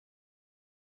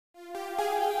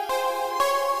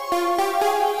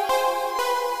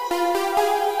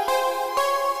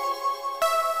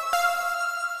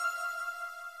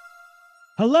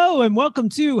Hello and welcome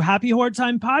to Happy Horror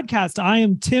Time Podcast. I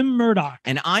am Tim Murdoch.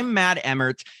 And I'm Matt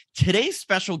Emmert. Today's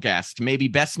special guest may be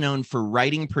best known for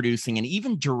writing, producing, and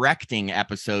even directing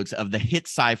episodes of the hit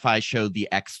sci-fi show The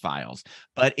X-Files.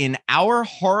 But in our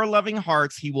horror-loving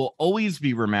hearts, he will always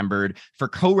be remembered for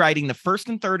co-writing the first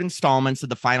and third installments of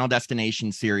the Final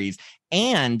Destination series,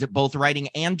 and both writing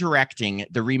and directing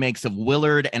the remakes of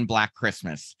Willard and Black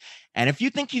Christmas. And if you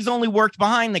think he's only worked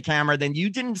behind the camera, then you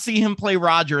didn't see him play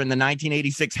Roger in the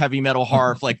 1986 heavy metal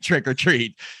horror flick Trick or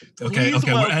Treat. Okay,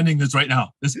 we're ending this right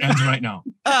now. This ends right now.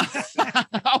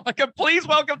 Please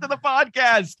welcome to the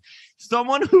podcast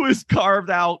someone who has carved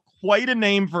out quite a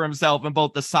name for himself in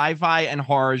both the sci-fi and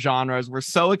horror genres. We're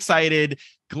so excited.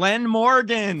 Glen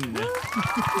Morgan.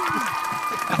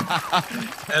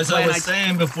 As I was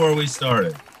saying before we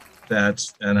started,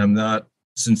 and I'm not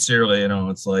sincerely,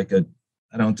 it's like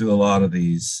I don't do a lot of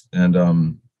these,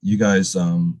 and you guys,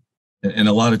 and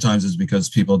a lot of times it's because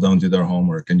people don't do their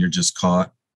homework, and you're just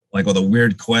caught like with a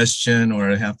weird question,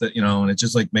 or I have to, and it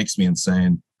just like makes me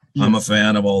insane. Yeah. I'm a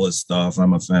fan of all this stuff.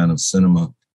 I'm a fan of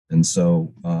cinema, and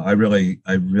so I really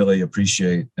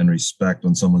appreciate and respect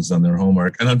when someone's done their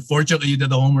homework. And unfortunately, you did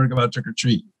the homework about Trick or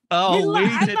Treat. Oh, I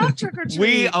love Trick or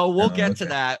Treat. We'll get to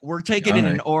that. We're taking it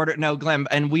in order. No, Glenn,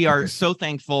 and we are so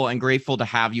thankful and grateful to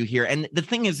have you here. And the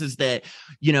thing is that,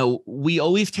 we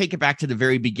always take it back to the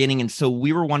very beginning. And so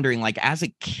we were wondering, like, as a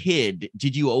kid,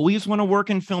 did you always want to work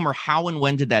in film, or how and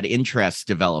when did that interest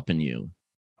develop in you?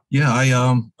 Yeah,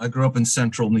 I grew up in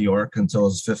central New York until I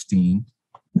was 15.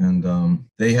 And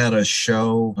they had a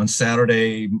show on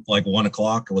Saturday, like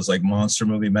 1:00. It was like Monster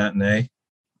Movie Matinee.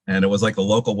 And it was like a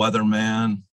local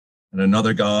weatherman and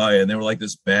another guy, and they were like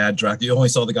this bad Dracula. You only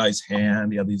saw the guy's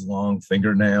hand. He had these long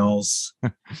fingernails.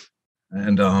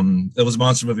 And it was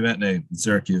Monster Movie Matinee in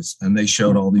Syracuse, and they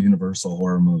showed all the Universal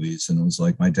horror movies. And it was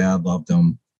like my dad loved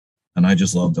them, and I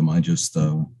just loved them.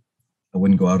 I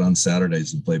wouldn't go out on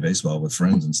Saturdays and play baseball with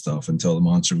friends and stuff until the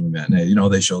Monster Movie Matinee.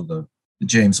 They showed the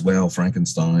James Whale,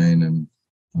 Frankenstein, and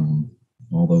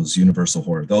all those Universal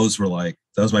horror. That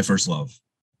was my first love.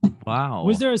 Wow.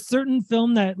 Was there a certain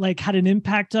film that like had an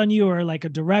impact on you, or like a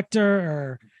director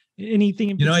or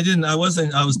anything? I didn't. I was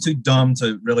too dumb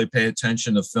to really pay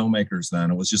attention to filmmakers then.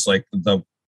 It was just like the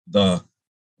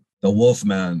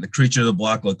Wolfman, the Creature of the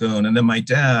Black Lagoon. And then my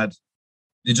dad,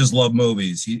 he just loved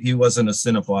movies. He wasn't a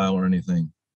cinephile or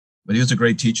anything, but he was a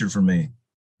great teacher for me.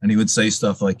 And he would say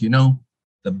stuff like,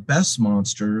 the best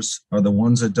monsters are the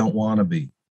ones that don't want to be.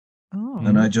 Oh.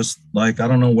 And I just I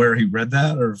don't know where he read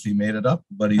that or if he made it up,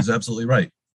 but he's absolutely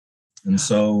right. And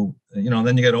so,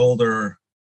 then you get older.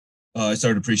 I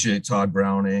started to appreciate Todd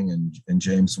Browning and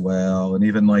James Whale, and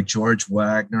even like George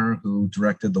Wagner, who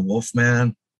directed The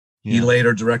Wolfman. Yeah. He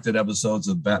later directed episodes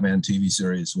of Batman TV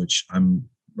series, which I'm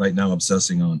right now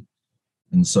obsessing on.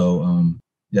 And so,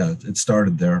 it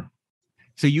started there.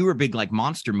 So you were a big like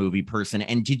monster movie person.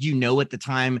 And did you know at the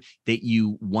time that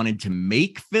you wanted to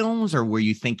make films, or were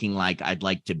you thinking like, I'd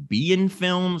like to be in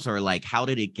films, or like, how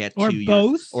did it get or to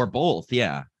both? Or both?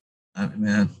 Yeah.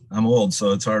 Man, I'm old,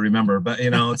 so it's hard to remember. But,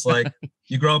 it's like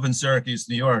you grow up in Syracuse,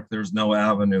 New York. There's no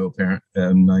avenue apparent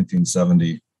in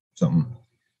 1970 something.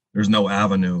 There's no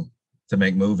avenue to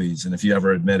make movies. And if you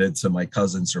ever admitted to my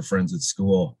cousins or friends at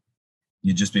school,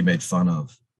 you'd just be made fun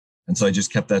of. And so I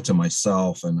just kept that to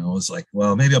myself. And I was like,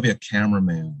 well, maybe I'll be a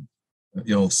cameraman,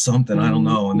 something, I don't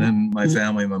know. And then my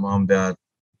family, my mom, dad,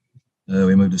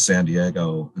 we moved to San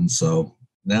Diego. And so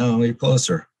now we're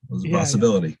closer. It was a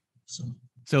possibility. Yeah.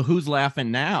 So who's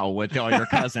laughing now with all your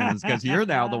cousins? Because you're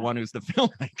now the one who's the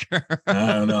filmmaker.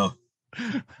 I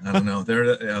don't know.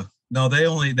 They're, no, they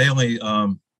only,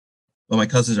 well, my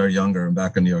cousins are younger and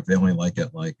back in New York. They only like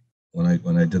it like when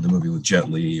I did the movie with Jet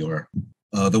Li, or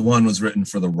the one was written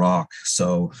for The Rock.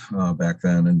 So back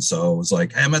then. And so it was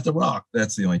like, hey, I'm at The Rock.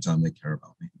 That's the only time they care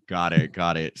about me. Got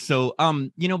it. So,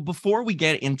 before we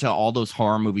get into all those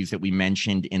horror movies that we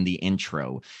mentioned in the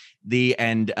intro, the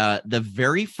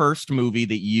very first movie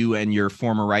that you and your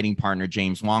former writing partner,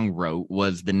 James Wong, wrote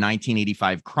was the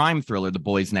 1985 crime thriller, The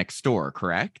Boys Next Door,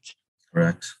 correct?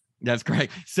 Correct. That's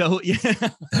correct. So yeah,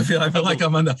 I feel like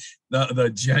I'm on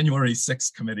the January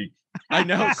 6th committee. I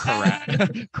know.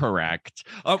 Correct.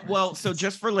 Well, so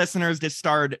just for listeners, this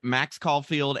starred Max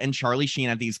Caulfield and Charlie Sheen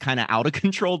as these kind of out of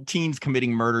control teens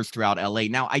committing murders throughout LA.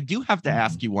 Now, I do have to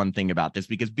ask you one thing about this,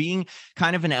 because being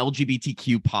kind of an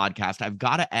LGBTQ podcast, I've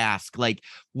got to ask, like,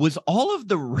 was all of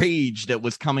the rage that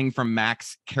was coming from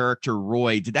Mac's character,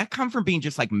 Roy, did that come from being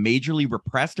just like majorly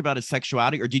repressed about his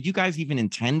sexuality, or did you guys even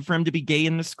intend for him to be gay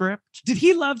in the script? Did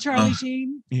he love Charlie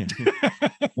Sheen? Yeah.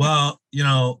 Well,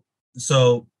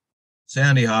 so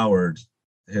Sandy Howard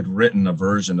had written a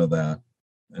version of that,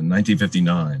 in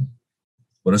 1959,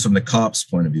 but it's from the cop's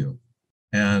point of view.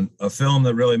 And a film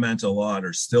that really meant a lot,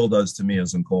 or still does to me,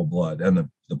 is In Cold Blood, and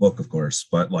the book, of course.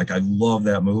 But like, I love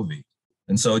that movie.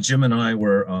 And so Jim and I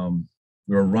were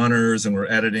we were runners, and we're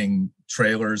editing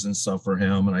trailers and stuff for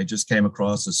him. And I just came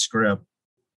across a script,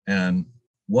 and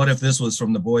what if this was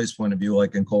from the boys' point of view,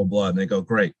 like In Cold Blood? And they go,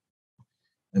 great.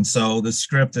 And so the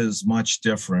script is much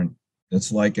different.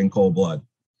 It's like In Cold Blood.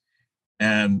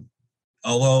 And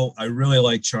although I really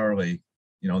like Charlie,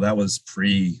 that was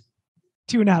pre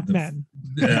 2.5 Men.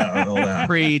 Yeah, all that.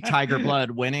 Pre-Tiger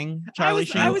Blood winning Charlie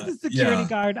Sheen. I was the security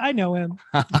guard. I know him.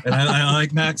 And I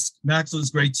like Max. Max was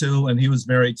great too, and he was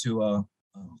married to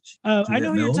I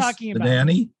know who you're talking about. The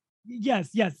nanny. Yes.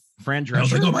 Fran I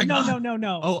was Drescher. like, oh my God.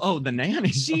 No. Oh, the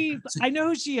nanny. I know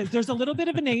who she is. There's a little bit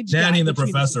of an age Nanny gap and the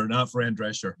between professor, not Fran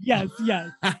Drescher. Yes.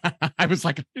 I was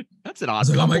like, that's an I odd. was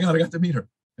like, oh my God, I got to meet her.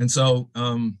 And so,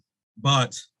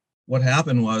 but what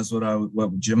happened was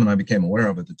what Jim and I became aware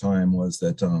of at the time was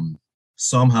that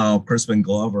somehow Crispin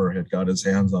Glover had got his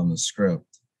hands on the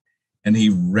script, and he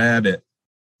read it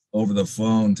over the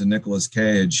phone to Nicolas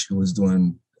Cage, who was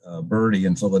doing Birdie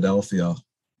in Philadelphia.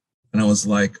 And I was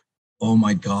like, oh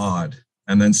my God.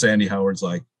 And then Sandy Howard's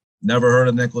like, never heard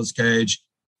of Nicolas Cage.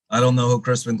 I don't know who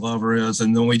Crispin Glover is.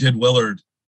 And then we did Willard.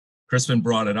 Crispin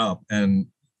brought it up, and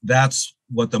that's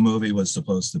what the movie was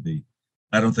supposed to be.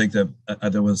 I don't think that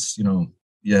there was,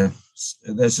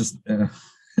 that's just.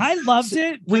 I loved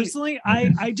it personally.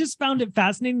 I just found it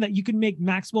fascinating that you can make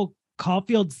Maxwell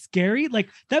Caulfield scary. Like,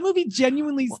 that movie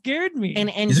genuinely scared me. And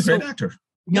he's a great actor.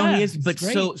 No, Yeah, he is. But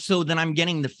great. so then I'm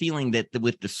getting the feeling that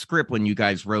with the script, when you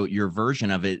guys wrote your version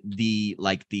of it, the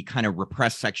kind of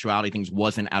repressed sexuality things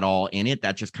wasn't at all in it.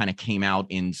 That just kind of came out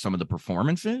in some of the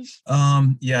performances.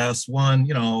 Yes, one,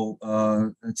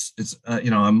 it's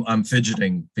I'm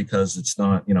fidgeting because it's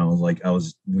not, like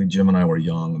Jim and I were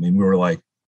young. I mean, we were like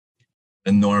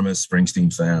enormous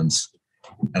Springsteen fans,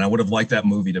 and I would have liked that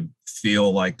movie to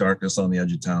feel like Darkness on the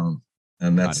Edge of Town,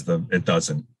 and it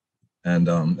doesn't. And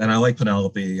I like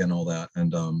Penelope and all that.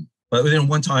 And but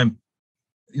one time,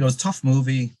 it's a tough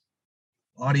movie.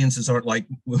 Audiences aren't like,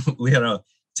 we had a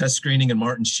test screening and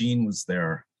Martin Sheen was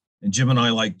there. And Jim and I,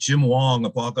 like Jim Wong,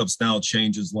 Apocalypse Now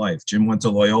changed his life. Jim went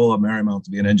to Loyola Marymount to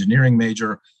be an engineering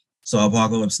major. Saw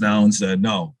Apocalypse Now and said,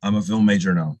 no, I'm a film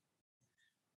major now.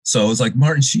 So it was like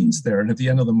Martin Sheen's there. And at the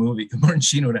end of the movie, Martin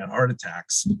Sheen had heart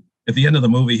attacks. At the end of the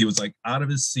movie, he was like out of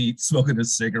his seat, smoking a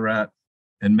cigarette,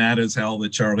 and mad as hell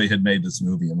that Charlie had made this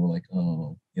movie. And we're like,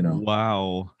 oh,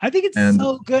 Wow. I think it's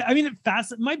so good. I mean,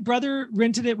 my brother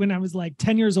rented it when I was like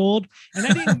 10 years old, and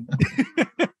I didn't.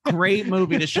 Great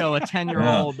movie to show a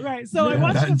 10-year-old. Yeah. Right. So I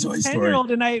watched it as a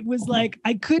 10-year-old, and I was like,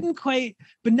 I couldn't quite.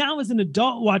 But now as an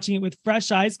adult watching it with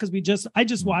fresh eyes, because I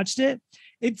just watched it.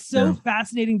 It's so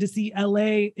fascinating to see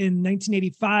LA in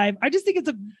 1985. I just think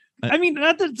it's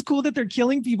not that it's cool that they're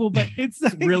killing people, but it's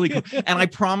really cool. And I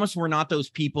promise we're not those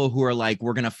people who are like,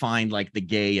 we're going to find like the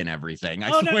gay and everything.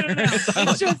 I swear. No.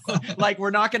 It's just, like,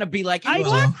 we're not going to be like,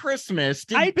 Black Christmas.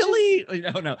 Billy?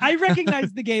 No. I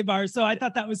recognize the gay bar, so I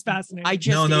thought that was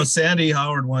fascinating. Sandy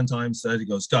Howard one time said, he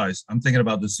goes, guys, I'm thinking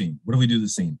about this scene. What do we do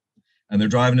this scene? And they're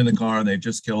driving in the car and they've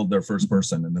just killed their first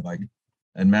person. And they're like,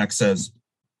 and Max says,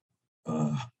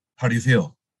 how do you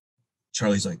feel?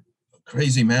 Charlie's like,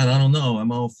 crazy, man. I don't know.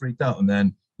 I'm all freaked out. And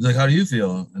then he's like, how do you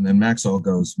feel? And then Max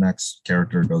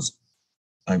character goes,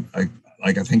 I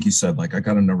think he said, like, I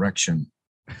got an erection.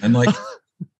 And like,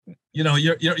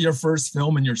 your first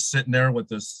film, and you're sitting there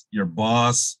with your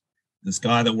boss, this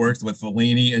guy that worked with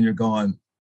Fellini, and you're going,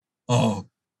 oh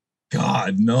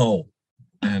God, no.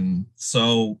 And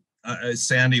so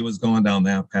Sandy was going down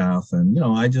that path, and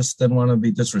I just didn't want to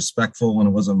be disrespectful, and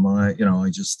it wasn't my,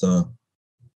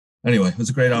 anyway, it was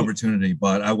a great opportunity,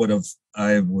 but I would have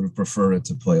preferred it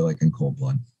to play like In Cold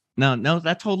Blood. No,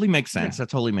 that totally makes sense. Yeah.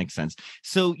 That totally makes sense.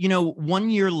 So, 1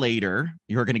 year later,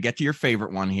 you're going to get to your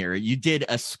favorite one here. You did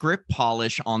a script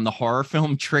polish on the horror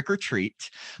film Trick or Treat,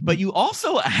 but you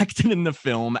also acted in the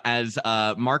film as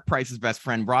Mark Price's best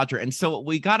friend, Roger. And so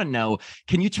we got to know,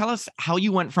 can you tell us how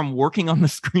you went from working on the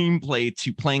screenplay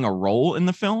to playing a role in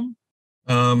the film?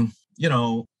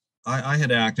 I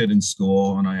had acted in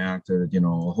school, and I acted, a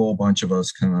whole bunch of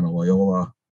us kind of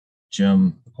Loyola.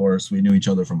 Jim, of course, we knew each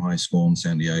other from high school in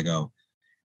San Diego.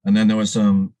 And then there was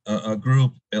a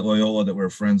group at Loyola that we were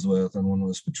friends with, and one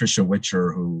was Patricia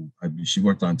Witcher, she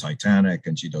worked on Titanic,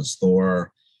 and she does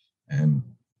Thor, and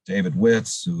David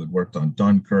Witz, who had worked on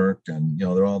Dunkirk, and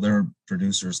they're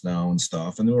producers now and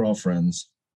stuff, and they were all friends.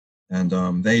 And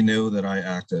they knew that I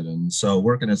acted. And so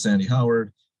working at Sandy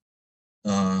Howard,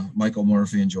 Michael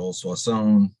Murphy and Joel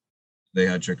Soissone, they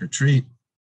had Trick or Treat.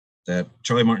 that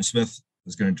Charlie Martin Smith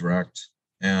was going to direct.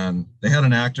 And they had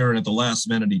an actor, and at the last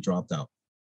minute, he dropped out.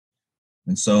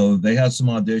 And so they had some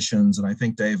auditions, and I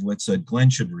think Dave Witt said Glenn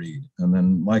should read. And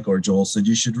then Mike or Joel said,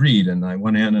 you should read. And I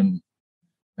went in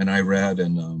and I read,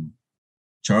 and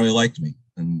Charlie liked me.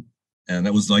 And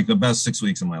it was like the best 6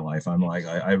 weeks of my life. I'm like,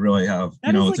 I really have,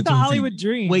 that is like the Hollywood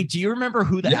dream. Wait, do you remember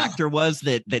who the actor was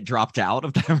that dropped out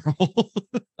of that role?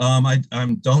 I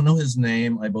don't know his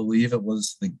name. I believe it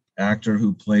was the actor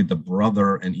who played the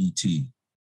brother in E.T.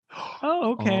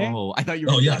 Oh, okay. Oh, I thought you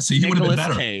were. Oh, yeah. So he would have been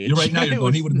better. Cage. You're right now. You're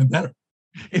going, he would have been better.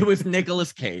 It was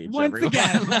Nicolas Cage. Once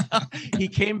again. He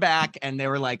came back and they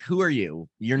were like, who are you?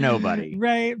 You're nobody.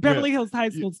 Right. Beverly Hills High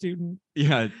School student.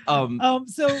 Yeah.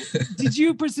 So did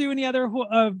you pursue any other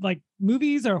like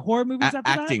movies or horror movies after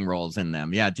acting roles in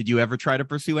them? Yeah. Did you ever try to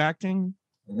pursue acting?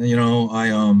 You know, I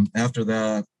after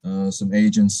that, some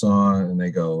agents saw it and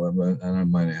they go, and I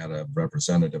might have had a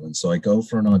representative. And so I go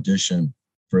for an audition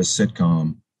for a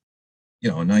sitcom, you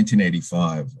know, in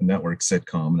 1985, a network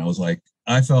sitcom. And I was like,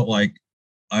 I felt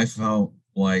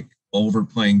like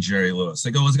overplaying Jerry Lewis.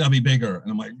 They go, it's got to be bigger. And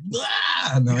I'm like,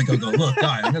 ah! And then I go, look,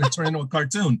 guy, I'm going to turn into a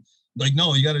cartoon. Like,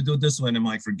 no, you got to do it this way. And I'm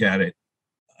like, forget it.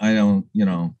 I don't, you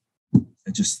know,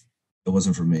 it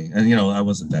wasn't for me. And, you know, I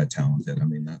wasn't that talented. I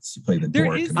mean, you play the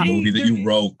dork in a movie that you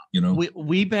wrote, you know.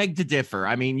 We beg to differ.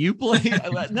 I mean, you play,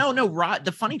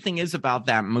 the funny thing is about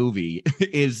that movie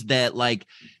is that, like,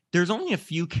 there's only a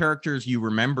few characters you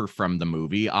remember from the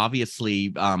movie.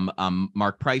 Obviously,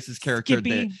 Mark Price's character,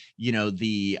 Skippy.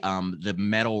 the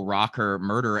metal rocker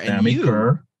murderer, and Sammy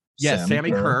Kerr. Yes,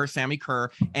 Sammy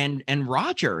Kerr, and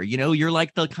Roger. You know, you're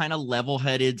like the kind of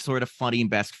level-headed, sort of funny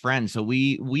best friend. So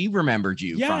we remembered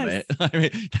you from it. I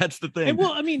mean, that's the thing. And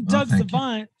well, I mean, Doug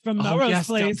Savant from Melrose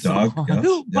Place. Doug,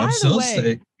 who, by the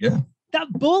way, yeah,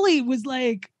 that bully was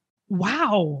like,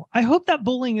 wow. I hope that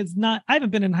bullying is not. I haven't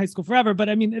been in high school forever, but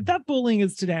I mean, if that bullying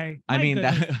is today, I mean,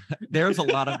 there's a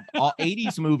lot of all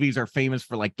 80s movies are famous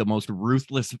for like the most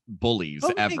ruthless bullies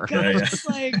ever. God,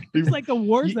 it's like a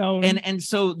war zone. And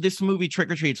so this movie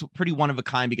Trick or Treat is pretty one of a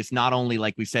kind because not only,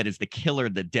 like we said, is the killer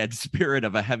the dead spirit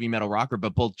of a heavy metal rocker,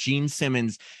 but both Gene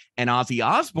Simmons and Ozzy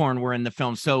Osbourne were in the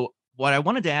film. So what I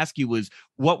wanted to ask you was,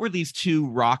 what were these two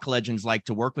rock legends like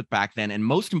to work with back then? And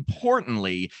most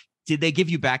importantly, did they give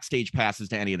you backstage passes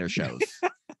to any of their shows?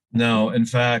 No, in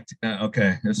fact,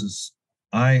 okay,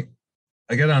 I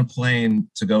get on a plane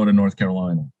to go to North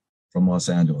Carolina from Los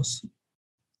Angeles.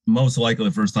 Most likely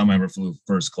the first time I ever flew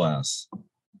first class.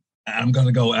 I'm going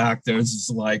to go act there. This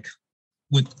is like,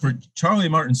 for Charlie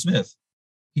Martin Smith,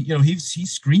 he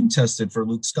screen tested for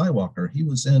Luke Skywalker. He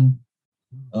was in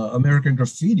American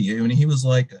Graffiti. I mean, he was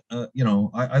like,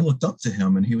 I looked up to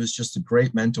him, and he was just a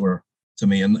great mentor to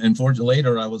me. And fortunately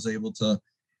later I was able to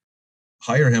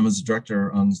hire him as a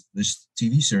director on this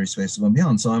TV series Space Above and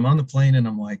Beyond. So I'm on the plane and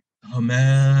I'm like, oh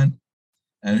man.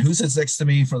 And who sits next to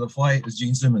me for the flight is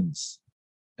Gene Simmons.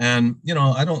 And, you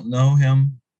know, I don't know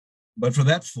him, but for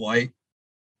that flight,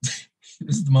 he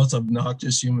was the most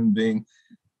obnoxious human being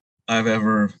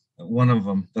one of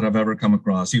them that I've ever come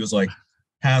across. He was like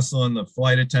hassling the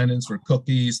flight attendants for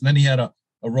cookies. And then he had a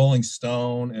Rolling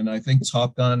Stone, and I think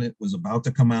Top Gun, it was about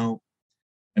to come out.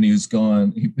 And he was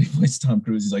going, he plays Tom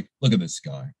Cruise. He's like, look at this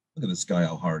guy. Look at this guy,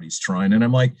 how hard he's trying. And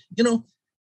I'm like, you know,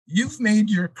 you've made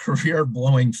your career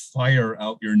blowing fire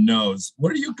out your nose.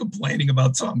 What are you complaining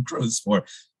about Tom Cruise for?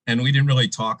 And we didn't really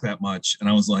talk that much. And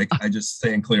I was like, I just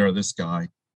staying clear of this guy.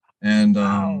 And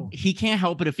he can't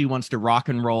help it if he wants to rock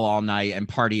and roll all night and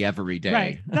party every day.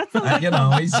 Right.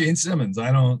 That's he's Gene Simmons.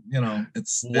 I don't,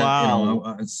 it's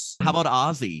wow. It's how about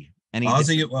Ozzy?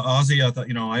 Ozzy, I thought,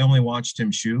 I only watched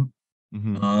him shoot.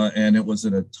 Mm-hmm. And it was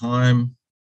at a time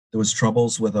there was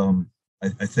troubles with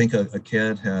I think a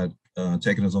kid had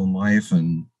taken his own life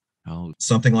and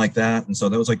something like that, and so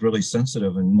that was like really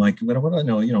sensitive. And like, what I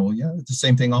know, it's the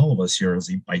same thing all of us here as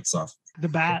he bites off the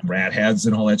bat rat heads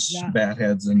and all that bat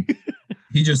heads, and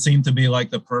he just seemed to be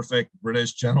like the perfect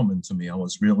British gentleman to me. I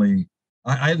was really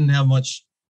I didn't have much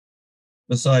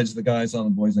besides the guys on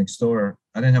The Boys Next Door.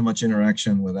 I didn't have much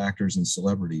interaction with actors and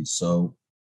celebrities, so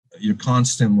you're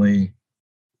constantly,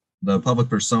 the public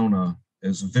persona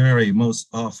is most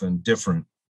often different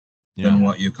than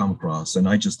what you come across. And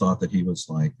I just thought that he was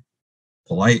like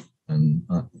polite and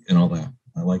all that.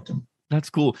 I liked him. That's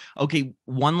cool. Okay,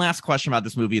 one last question about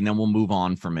this movie, and then we'll move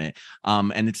on from it.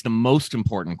 And it's the most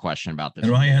important question about this.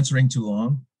 Am I answering too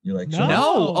long? You're like,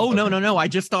 no. Oh, no. I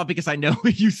just thought, because I know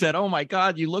you said, oh my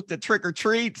God, you looked at Trick or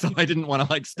Treat, so I didn't want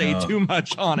to like stay too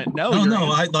much on it. No.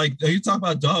 I like, you talk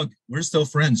about Doug. We're still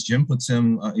friends. Jim puts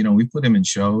him, we put him in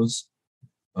shows.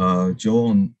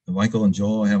 Joel and Michael and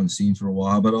Joel I haven't seen for a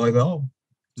while, but like,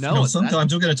 No,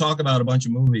 sometimes we're going to talk about a bunch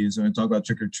of movies and talk about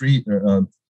Trick or Treat or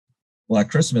Black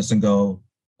Christmas and go,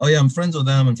 oh yeah, I'm friends with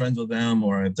them,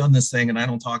 or I've done this thing and I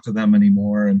don't talk to them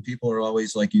anymore. And people are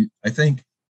always like, I think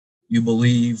you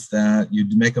believe that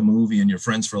you'd make a movie and you're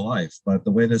friends for life. But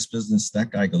the way this business,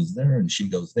 that guy goes there and she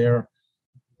goes there.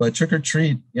 But Trick or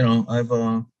Treat,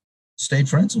 I've stayed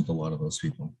friends with a lot of those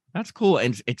people. That's cool.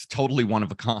 And it's totally one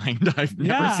of a kind. I've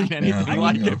never seen anything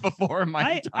like it before in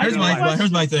my entire life.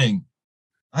 Here's my thing.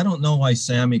 I don't know why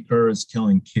Sammy Kerr is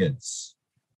killing kids.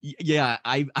 Yeah,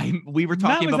 we were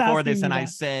talking before this, and I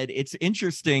said it's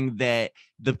interesting that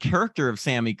the character of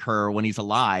Sammy Kerr, when he's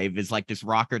alive, is like this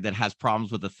rocker that has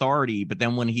problems with authority, but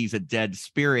then when he's a dead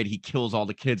spirit, he kills all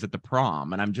the kids at the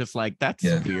prom, and I'm just like, that's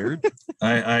weird.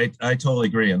 I totally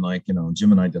agree, and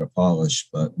Jim and I did a polish,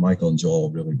 but Michael and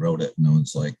Joel really wrote it, and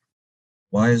it's like,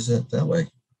 why is it that way?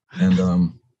 And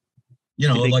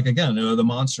again, the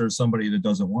monster is somebody that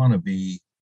doesn't want to be.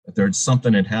 If there's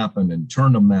something that happened and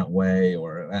turned them that way,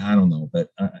 or I don't know, but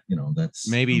that's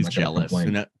maybe he's jealous.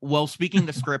 Well, speaking of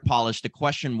the script polish, the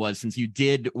question was, since you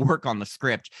did work on the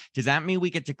script, does that mean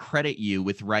we get to credit you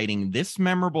with writing this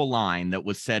memorable line that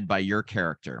was said by your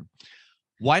character?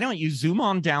 Why don't you zoom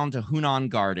on down to Hunan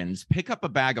Gardens, pick up a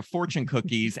bag of fortune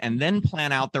cookies, and then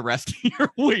plan out the rest of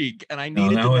your week? And I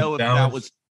needed to know if that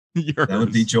was yours. That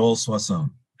would be Joel Soisson.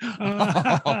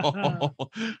 I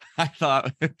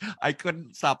thought I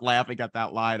couldn't stop laughing at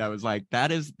that line. I was like,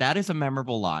 that is a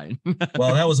memorable line.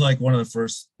 Well, that was like one of the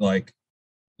first,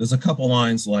 there's a couple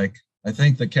lines, I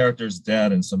think the character's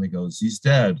dead and somebody goes, he's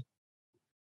dead.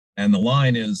 And the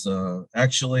line is,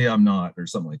 actually, I'm not, or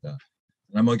something like that.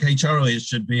 And I'm like, hey, Charlie, it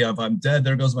should be, if I'm dead,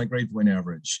 there goes my grade point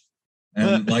average.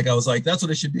 And I was like, that's what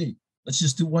it should be. Let's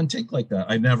just do one take like that.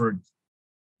 I never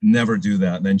do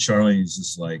that. And then Charlie's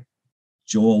just like,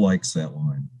 Joel likes that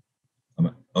line. I'm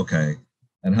like, okay.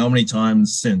 And how many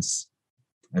times since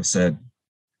I've said,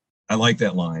 I like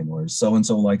that line, or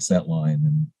so-and-so likes that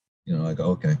line. And, I go,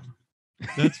 okay.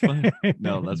 That's funny.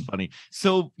 No, that's funny.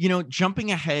 So,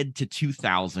 jumping ahead to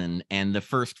 2000 and the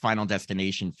first Final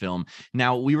Destination film.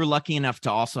 Now, we were lucky enough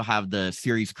to also have the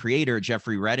series creator,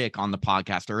 Jeffrey Reddick, on the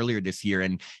podcast earlier this year.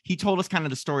 And he told us kind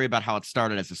of the story about how it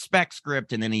started as a spec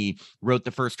script, and then he wrote the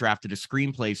first draft of the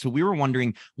screenplay. So we were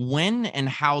wondering, when and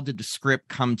how did the script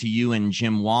come to you and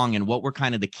Jim Wong, and what were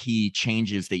kind of the key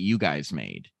changes that you guys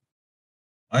made?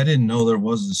 I didn't know there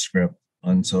was a script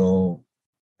until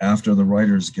after the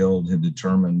Writers Guild had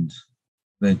determined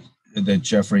that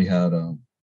Jeffrey had a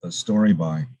story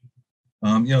by.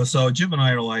 So Jim and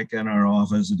I are in our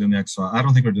office doing the X-Files. I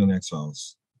don't think we're doing the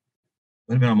X-Files.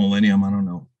 Maybe a millennium, I don't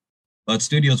know. But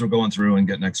studios were going through and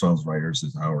getting X-Files writers,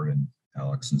 as Howard and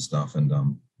Alex and stuff.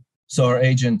 And so our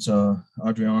agent,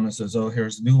 Adriana, says, oh,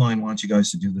 here's the new line. Wants you guys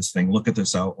to do this thing. Look at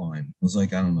this outline. It was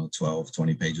 12,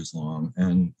 20 pages long.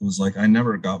 And it was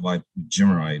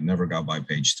Jim or I never got by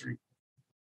page 3.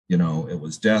 It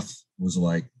was death. It was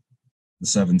like the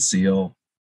Seventh Seal.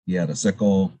 He had a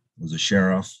sickle. It was a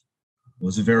sheriff. It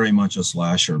was very much a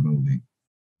slasher movie.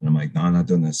 And I'm like, no, I'm not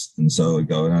doing this. And so we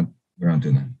go, we're not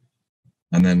doing that.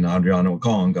 And then Adriana would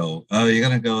call and go, oh, you're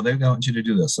going to go, they want you to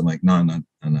do this. I'm like, no, I'm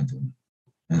not doing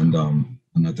it. And I'm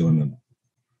not doing the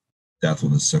death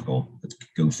with a sickle. It's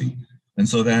goofy. And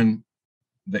so then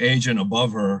the agent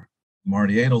above her,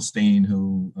 Marty Adelstein,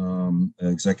 who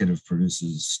executive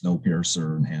produces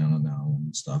Snowpiercer and Hannah now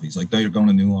and stuff. He's like, no, you're going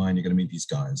to New Line. You're going to meet these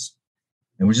guys.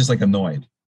 And we're just annoyed.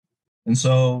 And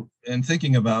so, in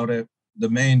thinking about it, the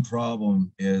main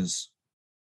problem is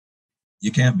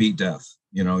you can't beat death.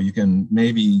 You can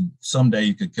maybe someday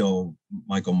you could kill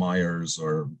Michael Myers,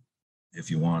 or if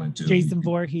you wanted to. Jason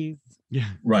Voorhees. Yeah.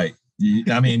 Right. You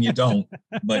don't,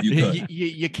 but you could.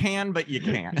 You can, but you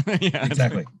can't. Yeah.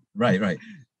 Exactly. Right.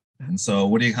 And so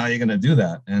how are you going to do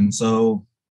that? And so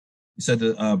he said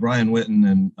that Brian Whitten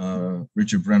and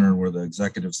Richard Brenner were the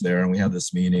executives there, and we had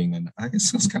this meeting, and I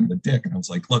guess I was kind of a dick. And I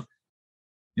was like, look,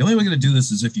 the only way we're going to do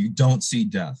this is if you don't see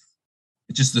death.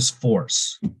 It's just this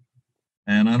force.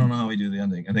 And I don't know how we do the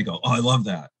ending. And they go, oh, I love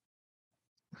that.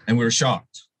 And we were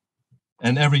shocked.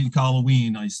 And every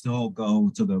Halloween, I still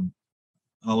go to the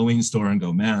Halloween store and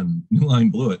go, man, New Line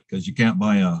blew it, because you can't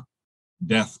buy a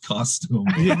death costume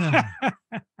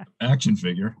action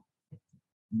figure.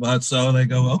 But so they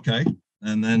go, okay.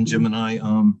 And then Jim and I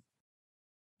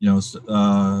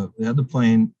we had the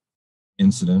plane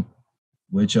incident,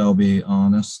 which I'll be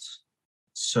honest,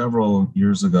 several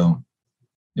years ago,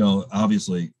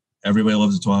 obviously everybody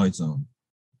loves the Twilight Zone.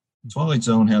 Twilight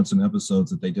Zone had some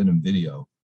episodes that they did in video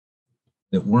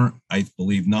that weren't, I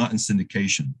believe, not in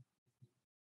syndication.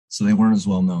 So they weren't as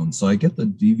well known. So I get the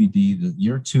DVD, the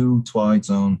year 2 Twilight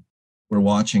Zone we're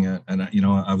watching it, and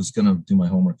I was gonna do my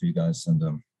homework for you guys, and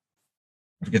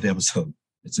I forget the episode.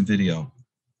 It's a video,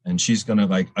 and she's gonna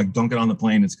like, I don't get on the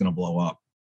plane, it's gonna blow up,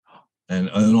 and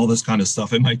all this kind of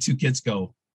stuff. And my two kids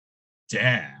go,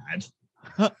 Dad.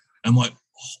 I'm like,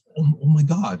 oh my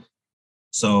God.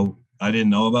 So I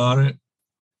didn't know about it.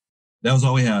 That was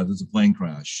all we had, was a plane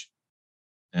crash.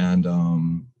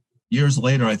 And years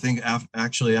later, I think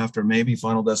after maybe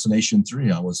Final Destination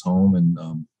 3, I was home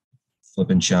and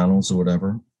flipping channels or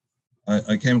whatever.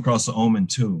 I came across the Omen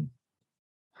 2.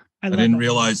 I didn't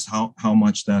realize how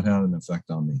much that had an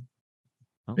effect on me,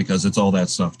 because it's all that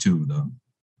stuff too, the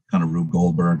kind of Rube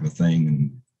Goldberg, the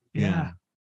Thing, and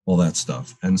all that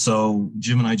stuff. And so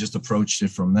Jim and I just approached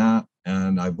it from that.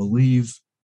 And I believe,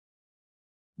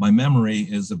 my memory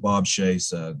is that Bob Shea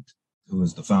said, who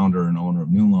is the founder and owner of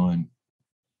New Line,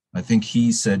 I think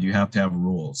he said you have to have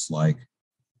rules, like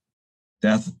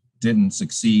death didn't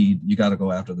succeed, you got to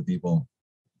go after the people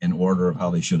in order of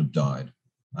how they should have died.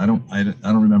 I don't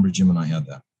remember Jim and I had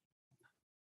that,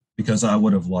 because I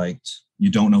would have liked,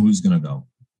 you don't know who's going to go.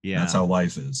 Yeah, that's how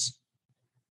life is.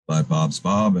 But Bob's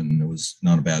Bob, and it was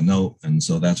not a bad note, and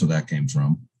so that's where that came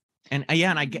from. And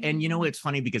and you know, it's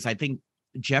funny because I think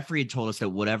Jeffrey had told us that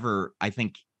whatever, I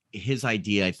think his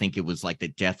idea, I think it was like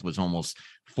that death was almost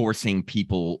forcing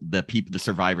the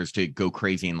survivors to go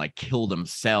crazy and like kill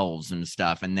themselves and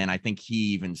stuff. And then I think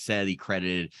he even said, he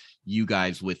credited you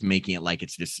guys with making it like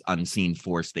it's this unseen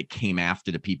force that came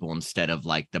after the people instead of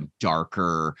like the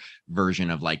darker version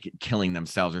of like killing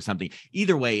themselves or something.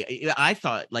 Either way, I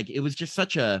thought like it was just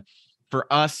for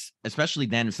us, especially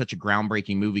then, such a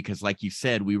groundbreaking movie, because like you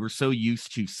said, we were so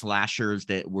used to slashers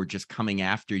that were just coming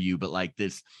after you, but like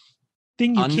this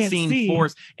thing you unseen can't see.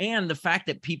 force, and the fact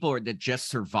that people that just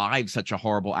survived such a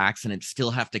horrible accident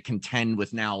still have to contend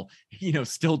with now,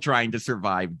 still trying to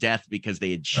survive death because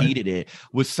they had cheated. Right. It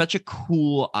was such a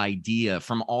cool idea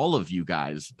from all of you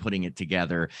guys putting it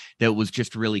together. That was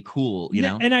just really cool, you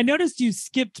know. And I noticed you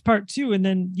skipped part 2, and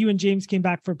then you and James came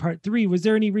back for part 3. Was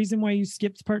there any reason why you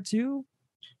skipped part 2?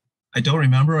 I don't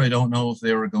remember. I don't know if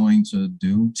they were going to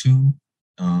do 2.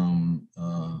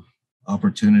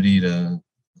 Opportunity to,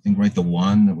 I think, write the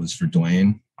 1 that was for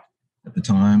Dwayne at the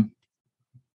time.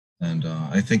 And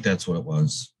I think that's what it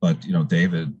was. But,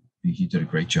 David, he did a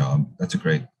great job. That's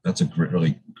a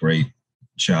really great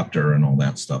chapter and all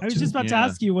that stuff. I was just about to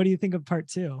ask you, what do you think of part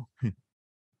 2?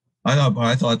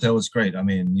 I thought that was great. I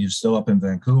mean, you're still up in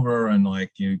Vancouver, and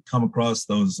like you come across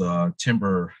those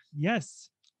timber. Yes.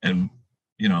 And,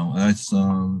 that's,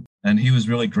 and he was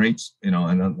really great,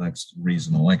 and that's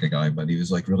reasonable, like a guy, but he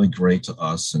was like really great to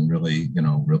us, and really,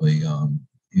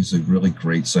 he's a really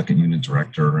great second unit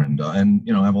director. And I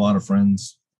have a lot of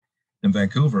friends in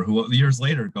Vancouver who years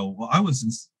later go, well, I was in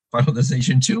Final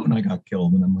Destination 2 and I got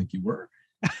killed. And I'm like, you were?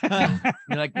 You're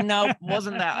like, no,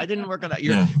 wasn't that? I didn't work on that.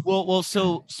 Well,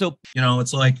 so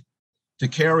it's like to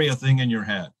carry a thing in your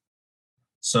head.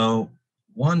 So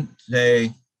one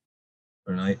day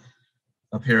or night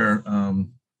up here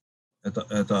at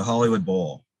the Hollywood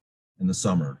Bowl in the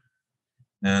summer,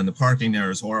 and the parking there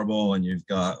is horrible, and you've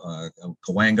got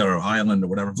Cahuenga or Highland or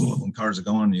whatever, and cars are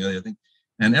going,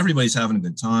 and everybody's having a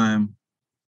good time.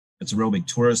 It's a real big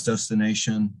tourist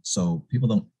destination, so people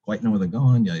don't quite know where they're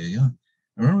going. I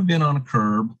remember being on a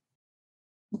curb,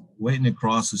 waiting to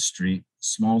cross the street,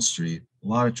 small street, a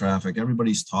lot of traffic,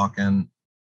 everybody's talking.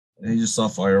 They just saw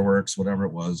fireworks, whatever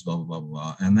it was, blah, blah, blah,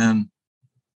 blah. And then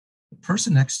the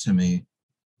person next to me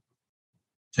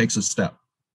takes a step,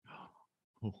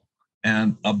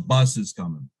 and a bus is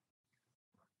coming.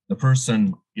 The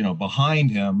person,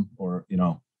 behind him, or,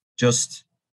 just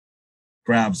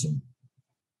grabs him,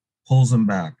 pulls him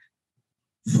back.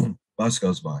 Bus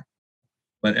goes by.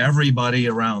 But everybody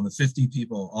around, the 50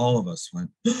 people, all of us went,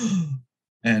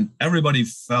 and everybody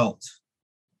felt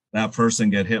that person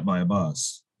get hit by a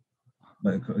bus.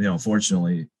 But,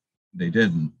 fortunately, they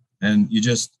didn't. And you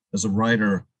just, as a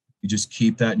writer, you just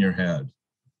keep that in your head.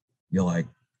 You're like,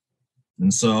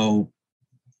 and so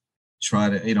try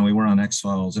to, we were on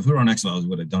X-Files. If we were on X-Files, we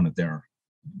would have done it there.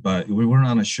 But we weren't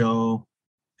on a show,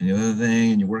 and the other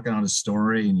thing, and you're working on a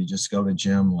story, and you just go to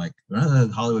Jim, like,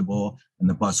 Hollywood Bowl and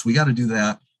the bus, we got to do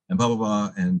that, and blah, blah,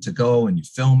 blah, and to go, and you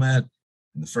film it.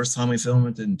 And the first time we filmed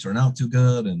it didn't turn out too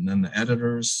good. And then the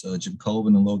editors, Jim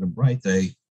Colvin and Logan Bright,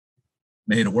 they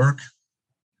made it work.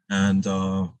 And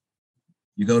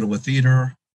you go to a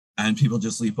theater, and people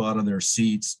just leap out of their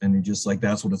seats, and you're just like,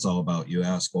 that's what it's all about. You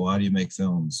ask, well, how do you make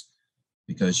films?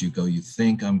 Because you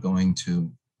think I'm going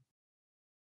to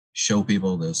show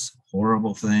people this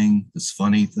horrible thing, this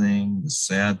funny thing, this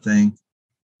sad thing.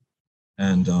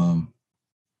 And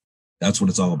that's what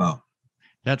it's all about.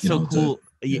 That's so cool.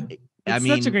 It's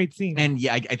such a great scene. And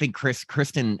I think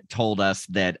Kristen told us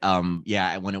that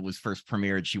when it was first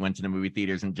premiered, she went to the movie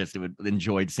theaters and just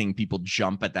enjoyed seeing people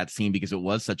jump at that scene because it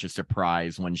was such a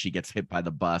surprise when she gets hit by the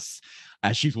bus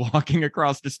as she's walking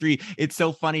across the street. It's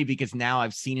so funny because now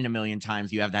I've seen it a million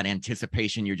times. You have that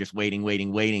anticipation, you're just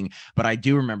waiting. But I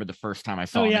do remember the first time I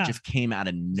saw it, it just came out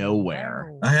of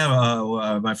nowhere. I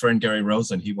have my friend Gary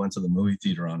Rosen. He went to the movie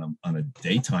theater on a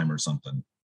daytime or something,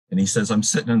 and he says, I'm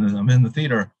in the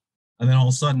theater. And then all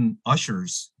of a sudden,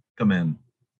 ushers come in.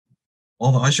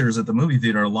 All the ushers at the movie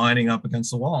theater are lining up against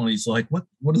the wall. And he's like, what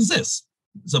is this?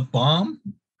 Is a bomb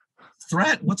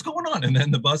threat? What's going on? And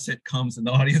then the bus hit comes and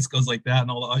the audience goes like that.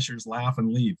 And all the ushers laugh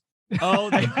and leave. Oh,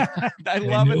 I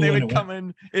love it. They would come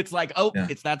in. It's like,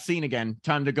 it's that scene again.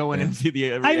 Time to go in and see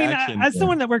the reaction. I mean, as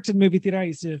someone that worked in movie theater, I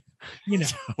used to,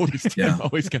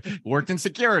 always worked in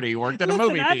security, worked at a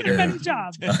movie theater. Many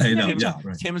jobs. I know.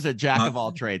 Tim is a jack of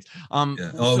all trades.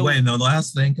 Wait, no, the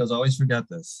last thing, because I always forget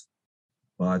this.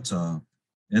 But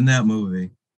in that movie,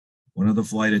 one of the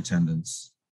flight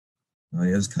attendants, he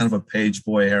has kind of a page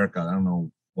boy haircut. I don't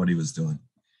know what he was doing.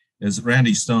 Is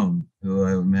Randy Stone, who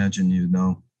I imagine you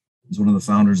know. He's one of the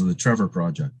founders of the Trevor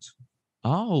Project.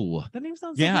 Oh, that name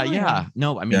sounds yeah.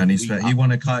 No, I mean, and he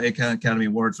won an Academy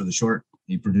Award for the short.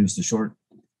 He produced the short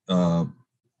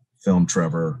film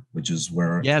Trevor, which is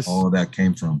where all of that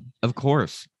came from. Of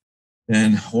course.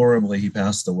 And horribly, he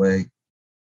passed away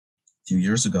a few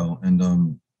years ago.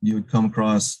 And you would come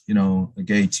across,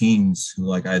 gay teens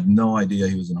who, I had no idea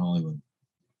he was in Hollywood,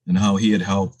 and how he had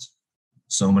helped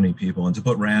so many people. And to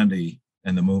put Randy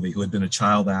in the movie, who had been a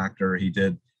child actor, he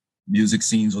did music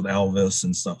scenes with Elvis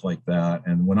and stuff like that.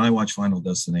 And when I watch Final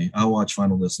Destination, I'll watch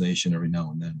Final Destination every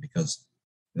now and then because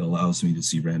it allows me to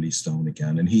see Randy Stone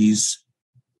again. And he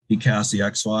cast the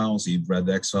X-Files. He read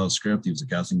the X-Files script. He was a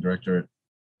casting director at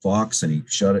Fox, and he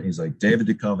shut it. He's like, David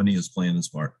Duchovny is playing this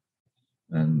part.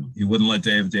 And he wouldn't let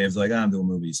Dave's like, I'm doing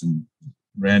movies. And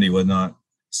Randy would not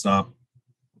stop.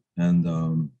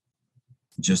 And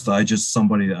just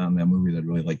somebody on that movie that I'd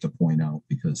really like to point out,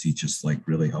 because he just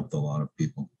really helped a lot of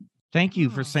people. Thank you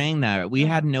for saying that. We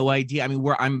had no idea. I mean,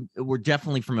 we're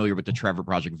definitely familiar with the Trevor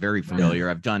Project, very familiar.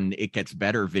 I've done It Gets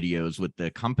Better videos with the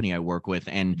company I work with,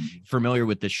 and familiar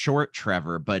with the short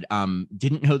Trevor, but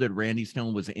didn't know that Randy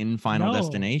Stone was in Final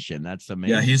Destination. That's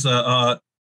amazing. Yeah, he's I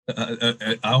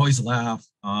always laugh.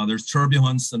 There's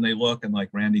turbulence, and they look, and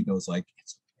Randy goes like,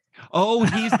 oh,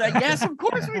 he's that. Yes, of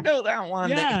course we know that one.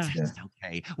 Yeah. It's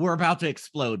okay. We're about to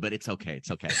explode, but it's okay.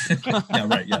 It's okay. Yeah,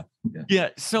 right. Yeah.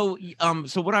 So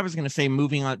what I was going to say,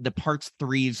 moving on, the Parts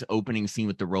 3's opening scene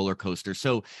with the roller coaster.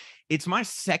 So it's my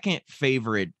second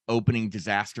favorite opening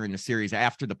disaster in the series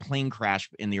after the plane crash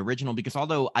in the original, because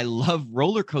although I love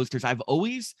roller coasters,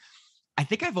 I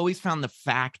think I've always found the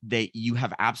fact that you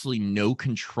have absolutely no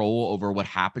control over what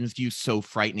happens to you so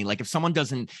frightening. Like if someone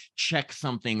doesn't check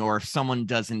something, or if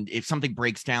something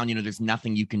breaks down, there's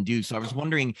nothing you can do. So I was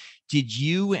wondering, did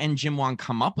you and Jim Wong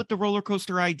come up with the roller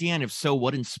coaster idea? And if so,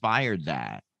 what inspired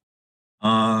that?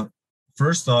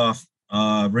 First off,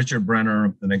 Richard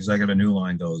Brenner, an executive at New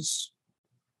Line, goes,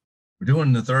 we're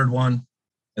doing the third one.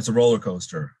 It's a roller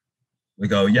coaster. We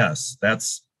go, yes,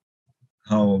 that's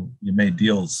how you made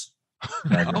deals.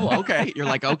 Oh, okay. You're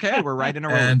like, okay, we're right in a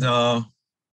row. And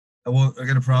we're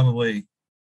gonna probably,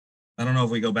 I don't know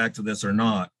if we go back to this or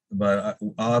not, but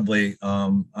oddly,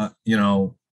 I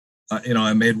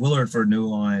made Willard for New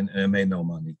Line, and it made no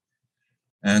money.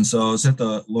 And so I was at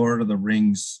the Lord of the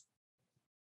Rings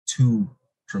 2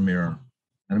 premiere,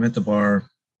 and I'm at the bar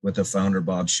with the founder,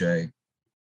 Bob Shea.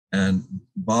 And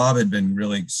Bob had been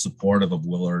really supportive of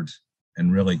Willard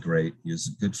and really great. He was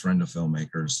a good friend of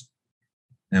filmmakers.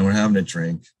 And we're having a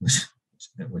drink,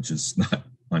 which is not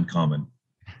uncommon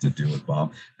to do with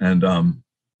Bob. And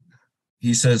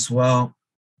he says, well,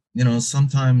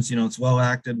 sometimes, it's well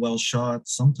acted, well shot.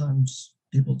 Sometimes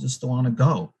people just don't want to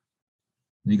go.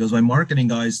 And he goes, my marketing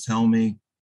guys tell me,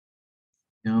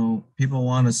 people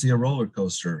want to see a roller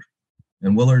coaster,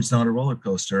 and Willard's not a roller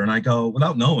coaster. And I go,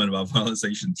 without knowing about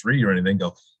Civilization 3 or anything,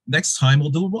 next time we'll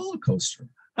do a roller coaster.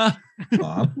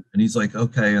 Bob. And he's like,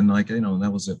 okay. And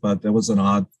that was it. But there was an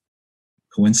odd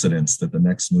coincidence that the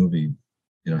next movie,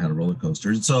 had a roller coaster.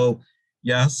 And so,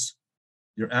 yes,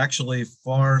 you're actually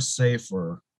far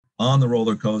safer on the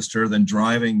roller coaster than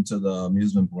driving to the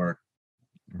amusement park.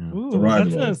 Ooh,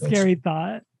 that's a scary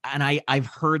thought. I've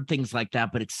heard things like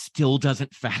that, but it still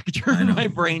doesn't factor in my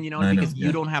brain, because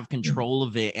you don't have control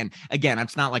of it. And again,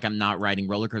 it's not like I'm not riding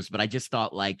roller coasters, but I just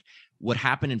thought like what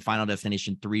happened in Final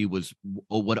Destination 3 was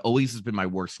what always has been my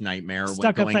worst nightmare.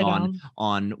 Stuck what going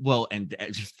on and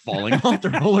just falling off the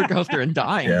roller coaster and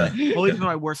dying. But always been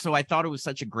my worst. So I thought it was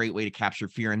such a great way to capture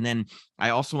fear. And then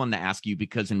I also wanted to ask you,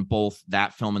 because in both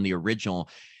that film and the original,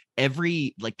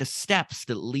 the steps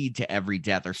that lead to every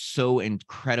death are so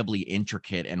incredibly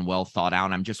intricate and well thought out.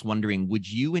 And I'm just wondering, would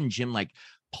you and Jim like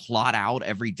plot out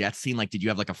every death scene? Like, did you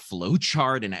have like a flow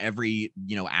chart and every,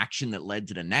 action that led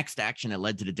to the next action that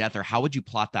led to the death, or how would you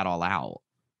plot that all out?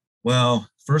 Well,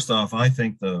 first off, I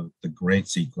think the great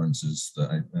sequence is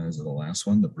the last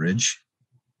one, the bridge.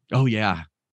 Oh yeah.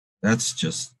 That's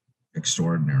just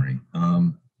extraordinary.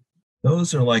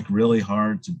 Those are like really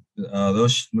hard to,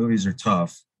 those movies are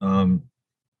tough.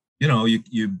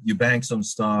 You bank some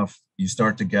stuff, you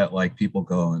start to get like people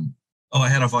going, oh, I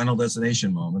had a Final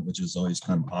Destination moment, which is always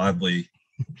kind of oddly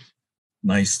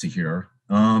nice to hear.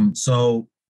 So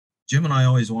Jim and I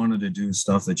always wanted to do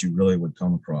stuff that you really would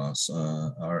come across.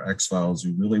 Our X-Files,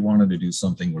 we really wanted to do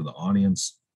something where the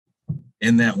audience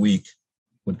in that week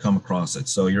would come across it.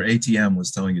 So your ATM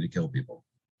was telling you to kill people.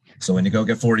 So when you go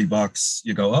get $40,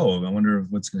 you go, oh, I wonder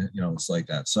what's going to, it's like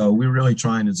that. So we're really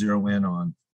trying to zero in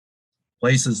on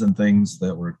places and things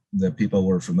that people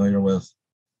were familiar with.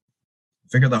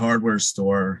 Figure the hardware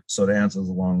store. So to answer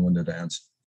the long-winded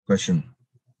question,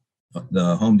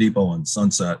 the Home Depot on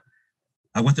Sunset,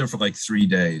 I went there for like 3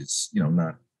 days,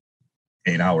 not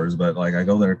 8 hours, but like I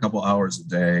go there a couple hours a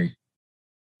day,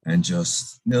 and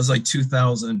just, it was like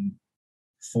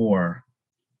 2004.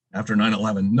 After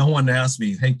 9/11, no one asked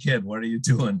me, hey kid, what are you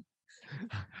doing?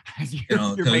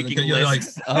 You're making you're like,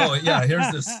 oh yeah,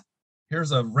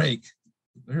 here's a rake,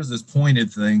 here's this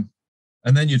pointed thing.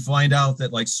 And then you'd find out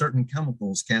that like certain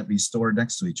chemicals can't be stored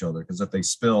next to each other, because if they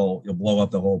spill, you'll blow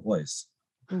up the whole place.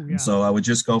 Oh, yeah. And so I would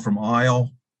just go from aisle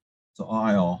to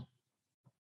aisle,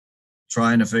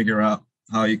 trying to figure out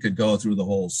how you could go through the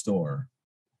whole store.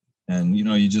 And you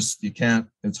can't,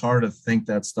 it's hard to think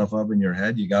that stuff up in your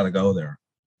head. You got to go there.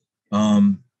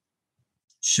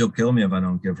 She'll kill me if I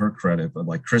don't give her credit, but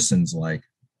like Kristen's like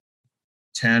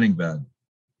tanning bed.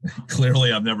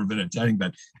 Clearly I've never been in a tanning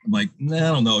bed. I'm like, I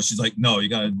don't know. She's like, no, you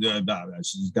gotta do it.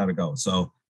 She's gotta go.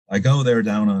 So I go there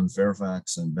down on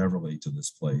Fairfax and Beverly to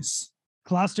this place.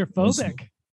 Claustrophobic.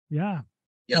 Yeah.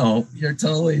 You're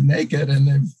totally naked and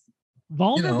then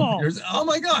vulnerable. Oh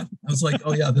my God. I was like,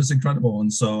 oh yeah, this is incredible.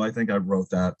 And so I think I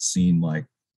wrote that scene like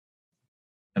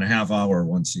in a half hour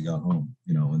once you got home,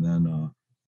 and then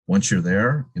once you're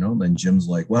there, then Jim's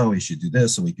like, well, we should do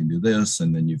this and we can do this.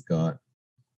 And then you've got,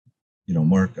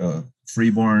 Mark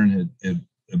Freeborn had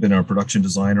been our production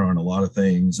designer on a lot of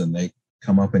things, and they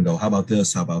come up and go, how about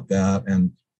this? How about that?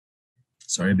 And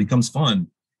it becomes fun.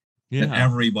 Yeah. And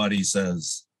everybody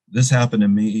says, this happened to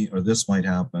me, or this might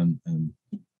happen. And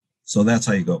so that's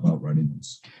how you go about writing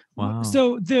this. Wow.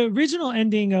 So the original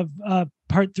ending of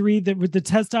part 3, that with the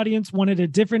test audience wanted a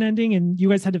different ending, and you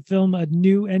guys had to film a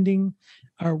new ending.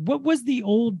 Or what was the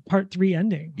old part 3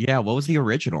 ending? Yeah, what was the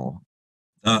original?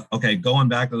 Okay, going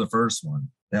back to the first one,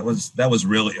 that was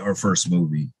really our first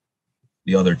movie.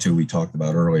 The other two we talked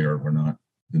about earlier were not,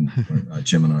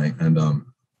 Jim and I.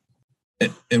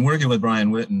 And working with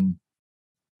Brian Whitten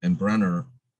and Brenner,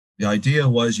 the idea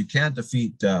was you can't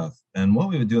defeat death. And what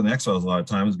we would do in the X-Files a lot of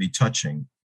times would be touching.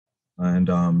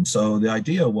 And so the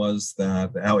idea was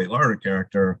that the Allie Larder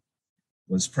character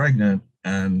was pregnant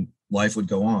and life would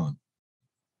go on.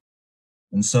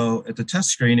 And so at the test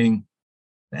screening,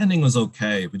 the ending was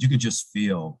okay, but you could just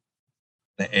feel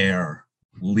the air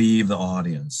leave the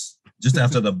audience just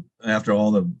after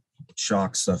all the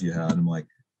shock stuff you had. I'm like,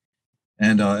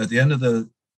 and at the end of it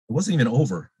wasn't even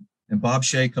over. And Bob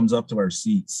Shea comes up to our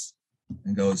seats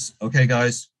and goes, okay,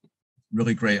 guys,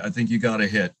 really great. I think you got a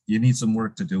hit. You need some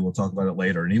work to do. We'll talk about it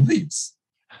later. And he leaves.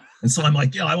 And so I'm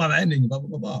like, yeah, I want an ending, blah, blah,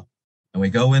 blah, blah. And we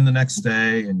go in the next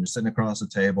day and you're sitting across the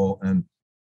table. And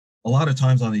a lot of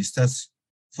times on these test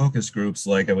focus groups,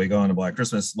 like if we go on a Black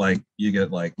Christmas, like you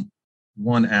get like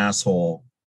one asshole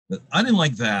that I didn't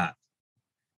like that.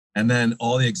 And then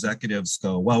all the executives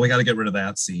go, well, we got to get rid of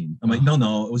that scene. I'm like,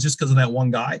 no, it was just because of that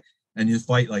one guy. And you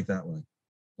fight like that way.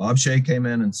 Bob Shea came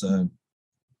in and said,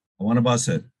 I want a bus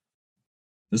hit.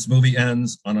 This movie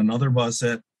ends on another bus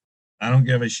hit. I don't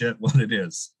give a shit what it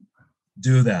is.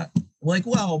 Do that. I'm like,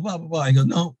 well, blah, blah, blah. I go,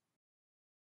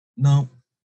 no,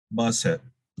 bus hit.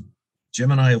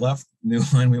 Jim and I left New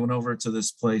Line. We went over to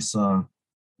this place, the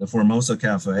Formosa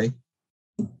Cafe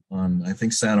on, I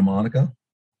think, Santa Monica.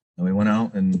 And we went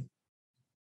out and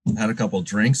had a couple of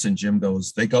drinks, and Jim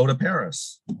goes, they go to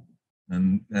Paris,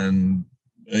 and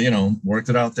worked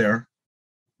it out there.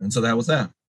 And so that was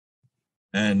that.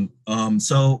 And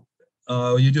so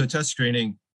you do a test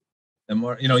screening, and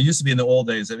it used to be in the old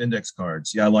days of index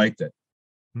cards. Yeah, I liked it.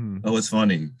 It was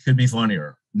funny. Could be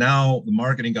funnier. Now the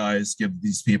marketing guys give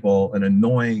these people an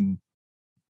annoying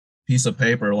piece of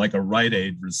paper like a Rite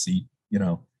Aid receipt,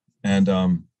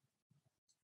 and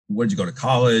where'd you go to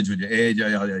college? With your age?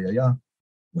 Yeah.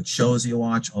 What shows you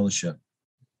watch? All the shit.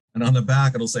 And on the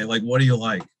back it'll say, like, what do you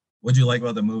like? What do you like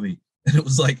about the movie? And it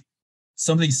was like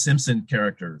some of these Simpson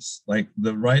characters. Like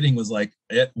the writing was like,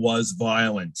 it was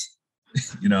violent.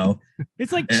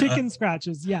 It's like chicken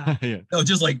scratches. Yeah. No,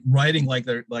 just like writing like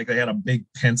they had a big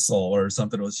pencil or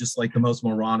something. It was just like the most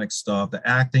moronic stuff. The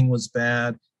acting was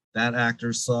bad. That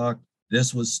actor sucked.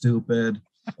 This was stupid.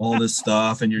 All this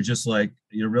stuff. And you're just like,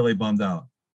 you're really bummed out.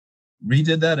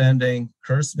 Redid that ending.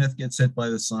 Kerr Smith gets hit by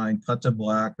the sign, cut to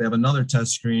black. They have another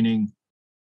test screening.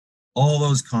 All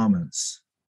those comments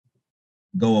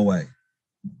go away.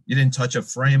 You didn't touch a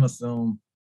frame of film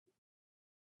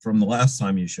from the last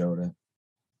time you showed it.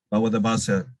 But with the bus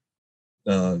hit,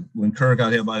 when Kerr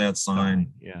got hit by that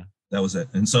sign, that was it.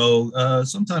 And so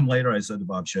sometime later, I said to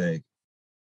Bob Shea,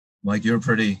 like,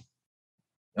 that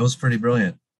was pretty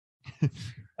brilliant.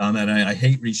 And I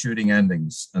hate reshooting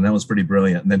endings. And that was pretty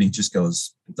brilliant. And then he just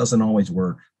goes, it doesn't always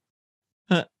work.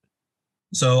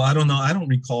 So I don't know. I don't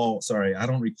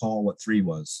recall what 3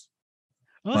 was.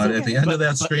 But at the end of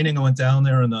that screening, I went down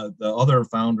there, and the other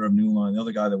founder of New Line, the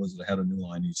other guy that was the head of New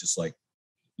Line, he's just like,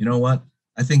 you know what?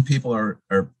 I think people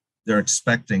they're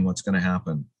expecting what's going to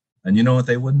happen. And you know what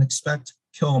they wouldn't expect?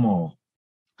 Kill them all.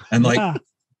 And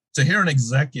to hear an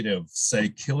executive say,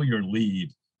 kill your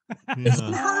lead, is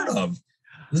unheard of.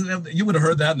 You would have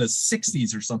heard that in the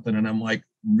 60s or something. And I'm like,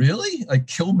 really? Like,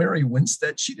 kill Mary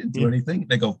Winstead? She didn't do anything.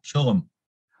 They go, kill him.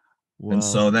 Wow. And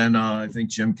so then I think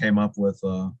Jim came up with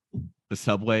the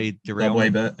subway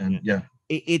derailment bit. And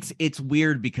it's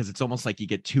weird because it's almost like you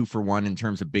get 2 for 1 in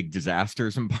terms of big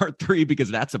disasters in part 3, because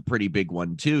that's a pretty big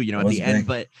one too, at the end.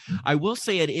 But I will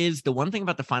say it is the one thing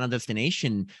about the Final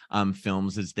Destination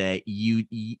films is that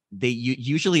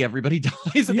usually everybody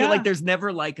dies. I feel like there's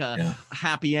never like a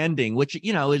happy ending, which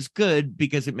is good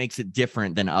because it makes it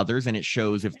different than others, and it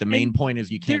shows if the main point is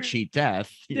you can't cheat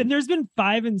death. And there's been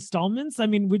 5 installments. I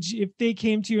mean, if they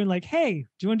came to you and like, hey,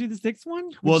 do you want to do the 6th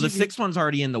one? Well, the 6th one's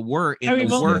already in the works.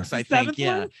 I think.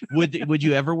 Yeah. Would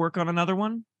you ever work on another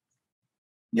one?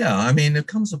 Yeah, I mean, it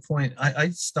comes a point.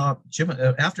 I stopped Jim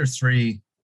after 3.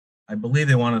 I believe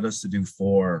they wanted us to do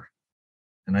 4,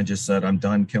 and I just said, I'm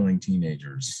done killing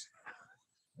teenagers.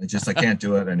 I can't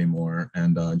do it anymore.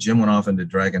 And Jim went off into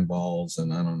Dragon Balls,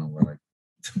 and I don't know where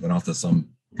I went off to some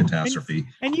catastrophe.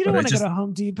 And you don't want to go to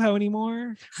Home Depot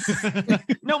anymore.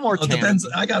 No more. Well, depends.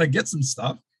 I got to get some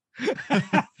stuff.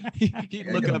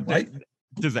 Looking up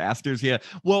disasters.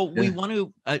 Well, we want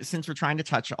to since we're trying to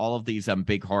touch all of these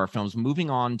big horror films, moving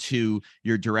on to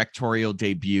your directorial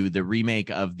debut, the remake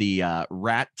of the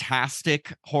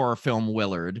rat-tastic horror film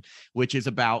Willard, which is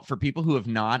about, for people who have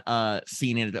not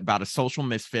seen it, about a social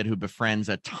misfit who befriends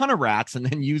a ton of rats and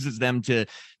then uses them to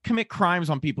commit crimes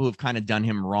on people who've kind of done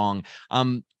him wrong.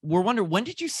 We're wondering, when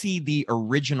did you see the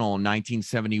original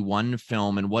 1971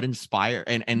 film, and what inspired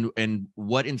and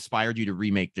what inspired you to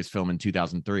remake this film in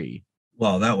 2003?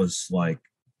 Well, that was like,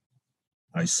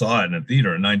 I saw it in a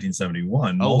theater in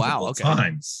 1971 multiple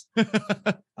times.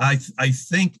 I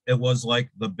think it was like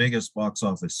the biggest box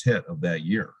office hit of that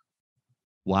year.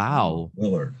 Wow.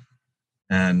 Willard.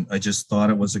 And I just thought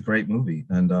it was a great movie.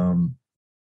 And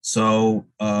so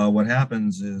what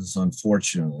happens is,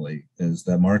 unfortunately, is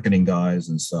that marketing guys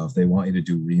and stuff, they want you to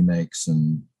do remakes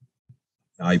and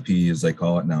IP, as they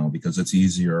call it now, because it's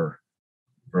easier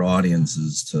for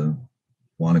audiences to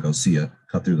want to go see it,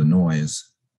 cut through the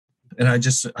noise. And I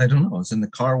don't know. I was in the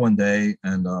car one day,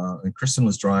 and Kristen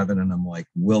was driving, and I'm like,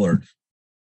 Willard.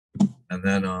 And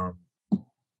then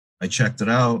I checked it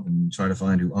out and tried to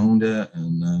find who owned it,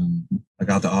 and then I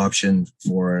got the option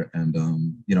for it. And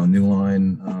New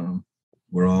Line,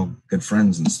 we're all good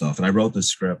friends and stuff. And I wrote the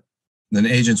script. Then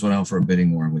agents went out for a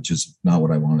bidding war, which is not what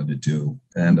I wanted to do.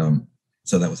 And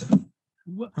so that was it.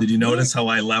 Did you notice how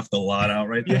I left a lot out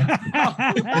right there?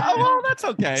 Well, that's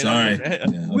okay. Sorry. Yeah,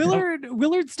 okay.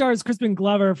 Willard stars Crispin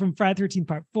Glover from Friday 13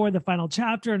 Part 4, the final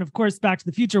chapter, and of course Back to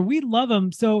the Future. We love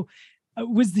him. So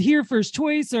was he your first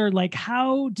choice, or like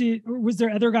or was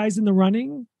there other guys in the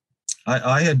running?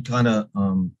 I had kind of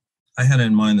I had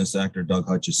in mind this actor Doug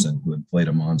Hutchison, who had played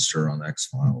a monster on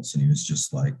X-Files, and he was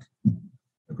just like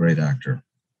a great actor.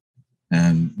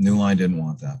 And New Line didn't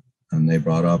want that, and they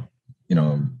brought up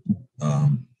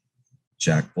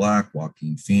Jack Black,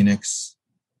 Joaquin Phoenix.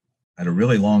 I had a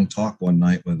really long talk one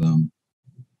night with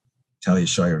Talia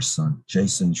Shire's son,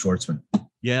 Jason Schwartzman.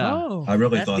 Yeah. Oh, I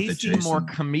really thought that Jason, more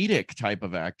comedic type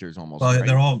of actors almost. Well, right?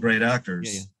 they're all great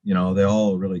actors. Yeah. You know, they're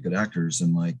all really good actors,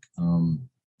 and like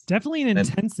definitely an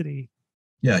intensity.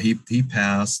 Yeah, he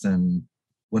passed, and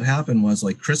what happened was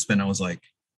like Crispin, I was like,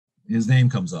 his name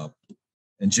comes up,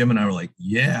 and Jim and I were like,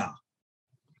 yeah.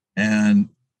 And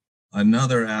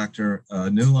another actor, a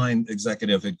New Line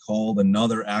executive, had called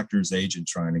another actor's agent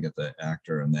trying to get the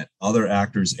actor, and that other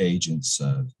actor's agent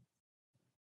said,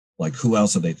 like, who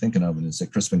else are they thinking of? And it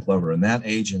said Crispin Glover. And that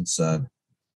agent said,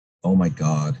 oh my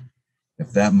God,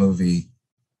 if that movie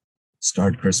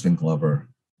starred Crispin Glover,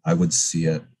 I would see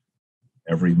it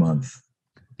every month.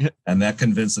 And that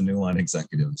convinced the New Line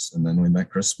executives. And then we met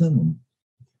Crispin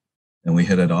and we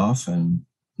hit it off, and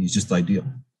he's just ideal.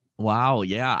 Wow.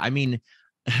 Yeah. I mean,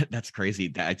 that's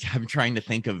crazy. I'm trying to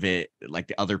think of it like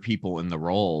the other people in the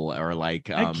role, or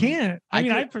like I can't.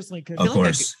 I personally could. Of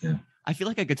course. Yeah. I feel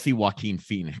like I could see Joaquin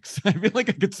Phoenix. I feel like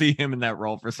I could see him in that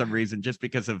role for some reason, just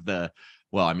because of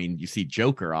well, I mean, you see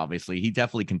Joker, obviously. He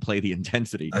definitely can play the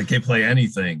intensity. I can't play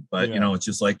anything, but you know, it's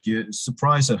just like you're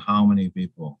surprised at how many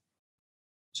people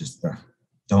just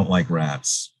don't like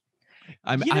rats.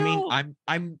 I'm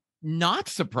not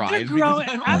surprised.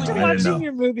 After watching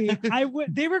your movie,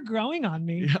 they were growing on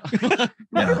me.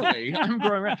 Literally, I'm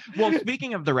growing. Well,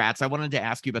 speaking of the rats, I wanted to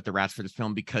ask you about the rats for this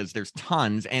film, because there's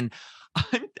tons, and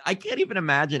I can't even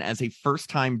imagine as a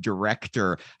first-time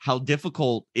director how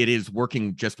difficult it is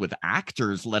working just with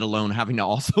actors, let alone having to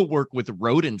also work with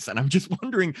rodents. And I'm just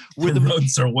wondering, the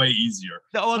rodents are way easier.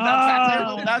 Oh,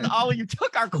 that's you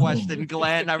took our question,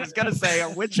 Glenn. I was gonna say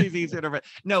which is easier to.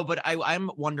 No, but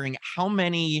I'm wondering how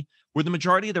many. Were the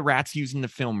majority of the rats used in the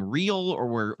film real,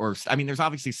 or I mean, there's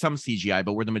obviously some CGI,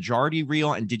 but were the majority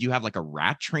real? And did you have like a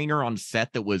rat trainer on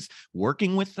set that was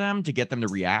working with them to get them to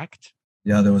react?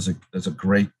 Yeah, there's a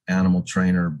great animal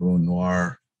trainer, Boone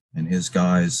Noir, and his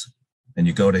guys. And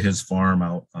you go to his farm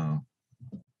out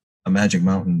a Magic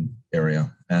Mountain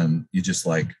area, and you just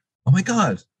like, oh my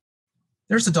God,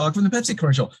 there's the dog from the Pepsi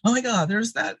commercial. Oh my God,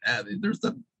 there's that. There's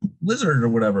the lizard or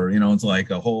whatever. You know, it's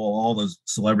like all those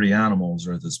celebrity animals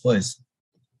are at this place.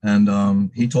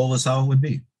 And he told us how it would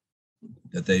be,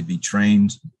 that they'd be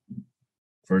trained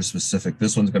for a specific,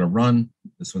 this one's going to run,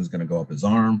 this one's going to go up his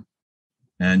arm.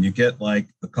 And you get like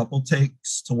a couple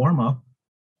takes to warm up,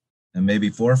 and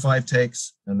maybe 4 or 5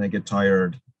 takes, and they get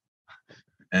tired.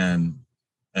 And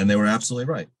they were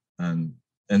absolutely right. And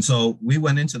so we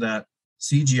went into that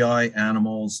CGI,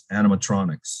 animals,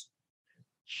 animatronics.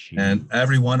 Jeez. And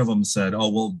every one of them said,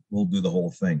 oh, we'll do the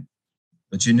whole thing.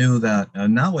 But you knew that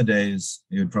nowadays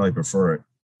you'd probably prefer it.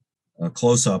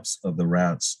 Close-ups of the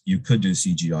rats, you could do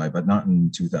CGI, but not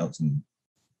in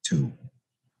 2002.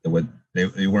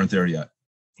 They weren't there yet.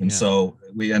 And so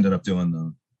we ended up doing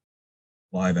the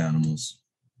live animals,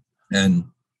 and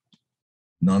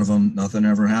nothing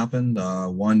ever happened.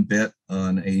 One bit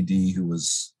an AD who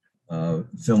was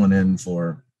filling in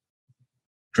for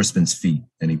Crispin's feet,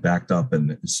 and he backed up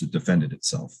and it defended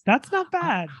itself. That's not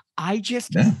bad. I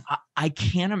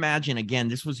can't imagine. Again,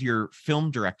 this was your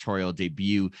film directorial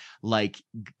debut. Like,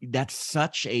 that's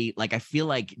such a, like, I feel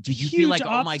like, did you feel like,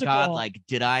 oh my God, like,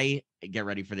 did I get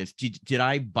ready for this? Did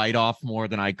I bite off more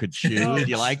than I could chew? Do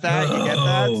you like that? You get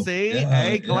that? See?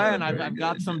 Hey, Glenn, I've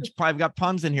got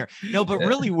puns in here. No, but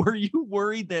really, were you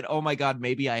worried that, oh my God,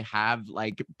 maybe I have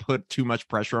like put too much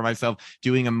pressure on myself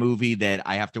doing a movie that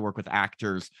I have to work with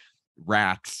actors,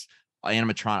 rats,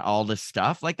 animatronic, all this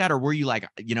stuff like that? Or were you like,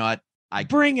 you know what? I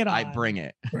bring it.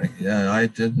 Yeah, I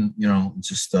didn't,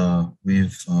 just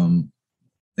we've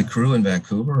the crew in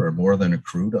Vancouver are more than a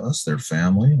crew to us. They're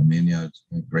family. I mean, you had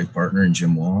a great partner in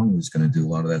Jim Wong, who's going to do a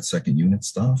lot of that second unit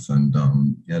stuff. And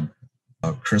you had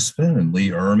Crispin and Lee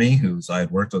Ermey, who's I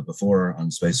had worked with before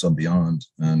on Space and Beyond.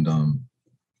 And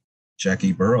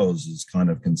Jackie Burroughs is kind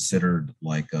of considered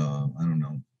like, I don't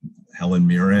know, Helen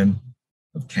Mirren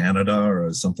of Canada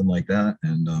or something like that.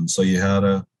 And so you had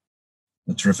a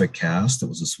terrific cast. It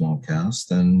was a small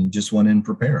cast, and you just went in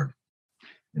prepared,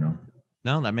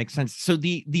 No, that makes sense. So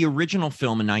the original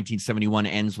film in 1971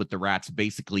 ends with the rats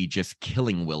basically just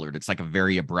killing Willard. It's like a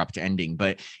very abrupt ending.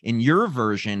 But in your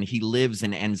version, he lives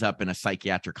and ends up in a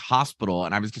psychiatric hospital.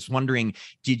 And I was just wondering,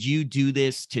 did you do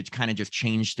this to kind of just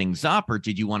change things up, or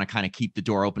did you want to kind of keep the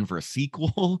door open for a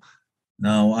sequel?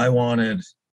 No, I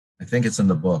think it's in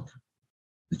the book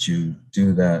that you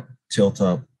do that tilt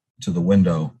up to the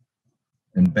window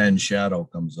and Ben's shadow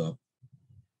comes up.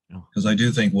 Because I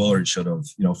do think Willard should have,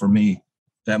 for me,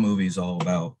 that movie is all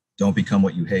about don't become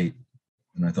what you hate.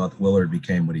 And I thought Willard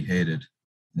became what he hated.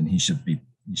 and he should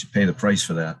pay the price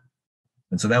for that.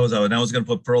 And so that was, and I was going to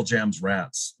put Pearl Jam's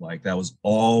Rats. Like that was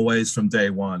always from day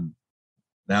one.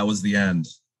 That was the end.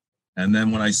 And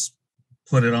then when I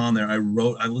put it on there, I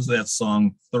listened to that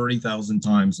song 30,000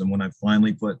 times. And when I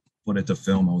finally put it to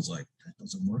film, I was like, that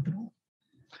doesn't work at all.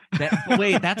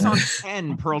 Wait, that's on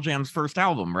 10, Pearl Jam's first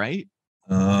album, right?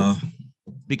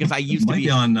 Because I used to be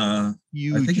on I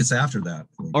think it's after that.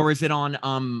 Or is it on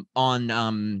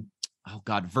oh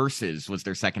God, Versus was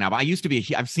their second album. I used to be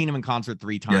I've seen him in concert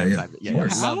 3 times.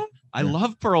 I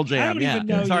love Pearl Jam.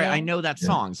 Sorry, I know that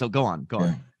song. So go on.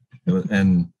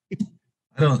 And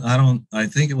I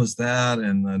think it was that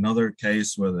and another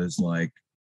case where there's like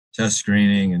test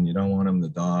screening and you don't want him to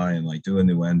die and like do a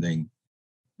new ending.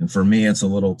 And for me, it's a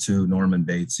little too Norman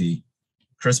Batesy.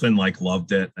 Crispin like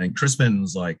loved it. And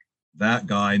Crispin's like, that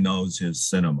guy knows his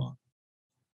cinema.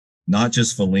 Not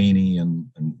just Fellini, and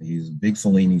he's a big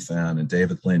Fellini fan and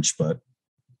David Lynch, but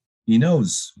he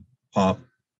knows pop.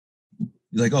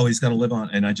 He's like, oh, he's got to live on.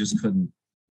 And I just couldn't.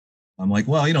 I'm like,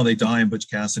 well, they die in Butch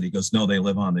Cassidy. He goes, no, they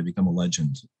live on. They become a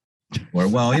legend. Or,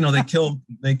 well, they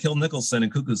kill Nicholson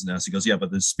in Cuckoo's Nest. He goes, yeah, but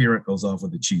the spirit goes off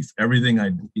with the chief.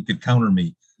 Everything he could counter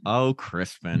me. Oh,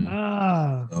 Crispin.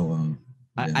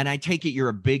 And I take it you're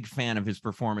a big fan of his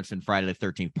performance in Friday the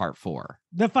 13th Part 4.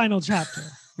 The final chapter.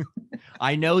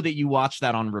 I know that you watched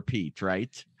that on repeat,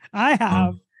 right? I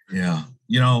have. Yeah.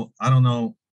 I don't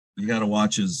know. You got to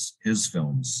watch his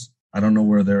films. I don't know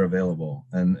where they're available.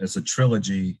 And it's a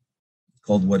trilogy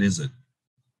called What Is It?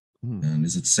 And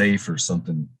Is It Safe or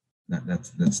something?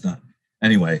 That's not.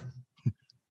 Anyway,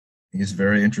 he's a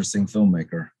very interesting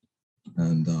filmmaker.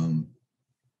 And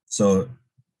so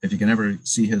if you can ever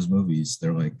see his movies,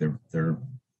 they're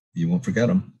you won't forget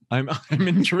them. I'm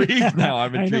intrigued now.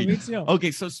 I'm intrigued.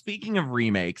 Okay, so speaking of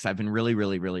remakes, I've been really,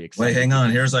 really, really excited. Wait, hang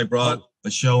on. I brought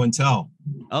a show and tell.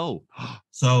 Oh,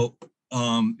 so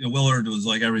Willard was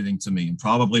like everything to me, and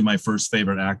probably my first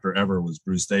favorite actor ever was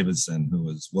Bruce Davison, who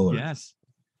was Willard. Yes,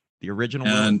 the original.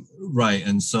 And Willard. Right,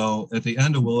 and so at the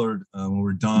end of Willard, when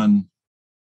we're done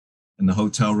in the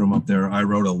hotel room up there, I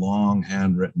wrote a long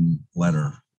handwritten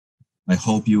letter. I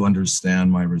hope you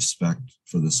understand my respect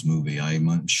for this movie.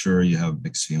 I'm sure you have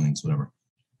mixed feelings, whatever.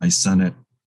 I sent it,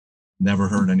 never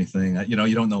heard anything. You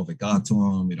don't know if it got to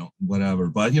him, whatever.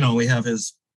 But, we have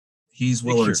he's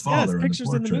Willard's father in the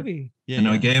portrait. In the movie.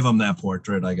 I gave him that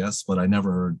portrait, I guess, but I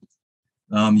never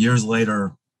heard. Years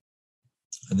later,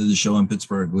 I did a show in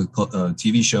Pittsburgh, with a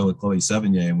TV show with Chloe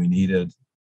Sevigny, and we needed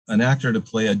an actor to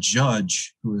play a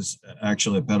judge who was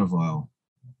actually a pedophile.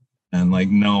 And like,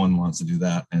 no one wants to do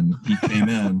that. And he came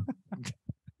in,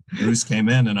 Bruce came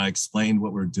in, and I explained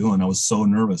what we're doing. I was so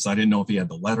nervous. I didn't know if he had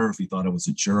the letter, if he thought I was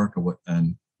a jerk or what.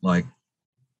 And like,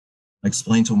 I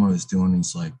explained to him what I was doing.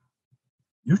 He's like,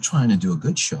 you're trying to do a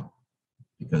good show,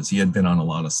 because he had been on a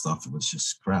lot of stuff. It was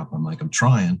just crap. I'm like, I'm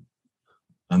trying.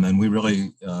 And then we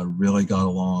really, really got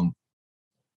along.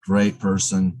 Great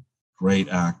person, great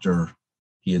actor.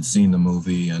 He had seen the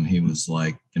movie and he was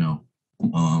like,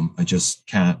 I just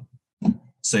can't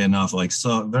say enough. Like,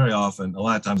 so very often, a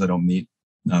lot of times I don't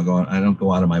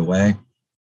go out of my way,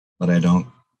 but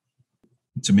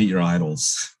to meet your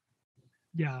idols.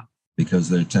 Yeah. Because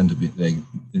they tend to be,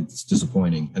 it's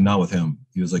disappointing. And not with him.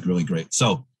 He was like really great.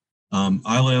 So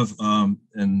I live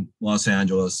in Los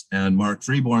Angeles, and Mark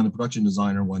Freeborn, the production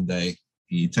designer, one day,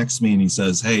 he texts me and he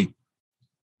says, hey,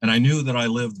 and I knew that I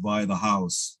lived by the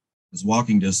house, as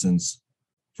walking distance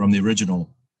from the original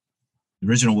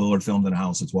Willard filmed in a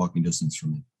house. It's walking distance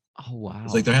from me. Oh, wow.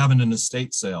 It's like they're having an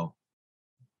estate sale.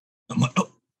 I'm like,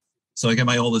 oh. So I get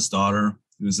my oldest daughter,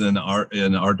 who's in the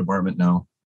art department now.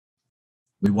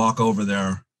 We walk over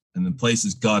there and the place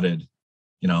is gutted.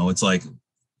 It's like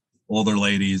older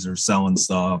ladies are selling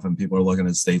stuff and people are looking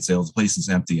at estate sales. The place is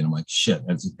empty. And I'm like, shit,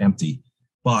 it's empty.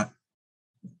 But,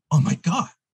 oh my God.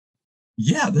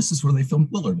 Yeah, this is where they filmed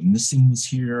Willard. And this scene was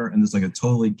here. And there's like a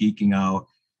totally geeking out.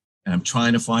 And I'm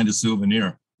trying to find a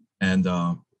souvenir. And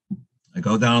I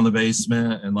go down in the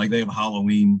basement, and like they have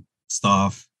Halloween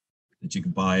stuff that you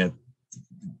can buy at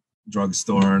the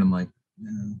drugstore. And I'm like,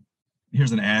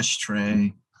 here's an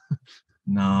ashtray.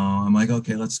 No, I'm like,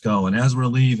 okay, let's go. And as we're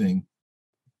leaving,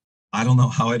 I don't know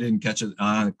how I didn't catch it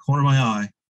on the corner of my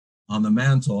eye on the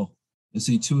mantle. I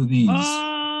see 2 of these.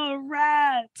 Oh,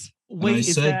 rat.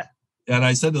 Wait, and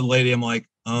I said to the lady, I'm like,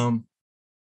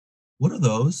 what are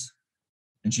those?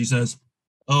 And she says,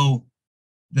 oh,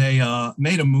 they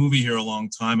made a movie here a long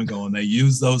time ago, and they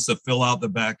used those to fill out the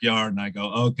backyard. And I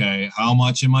go, okay, how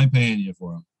much am I paying you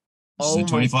for them? She said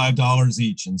 $25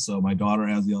 each. And so my daughter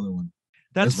has the other one.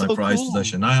 That's my so prized cool.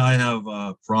 possession. I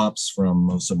have props from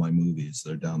most of my movies.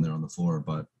 They're down there on the floor,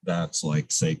 but that's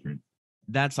like sacred.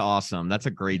 That's awesome. That's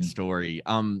a great story.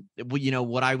 Well,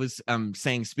 what I was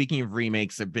saying, speaking of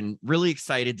remakes, I've been really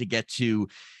excited to get to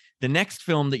the next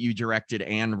film that you directed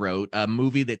and wrote, a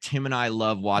movie that Tim and I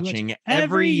love watching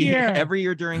every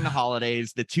year during the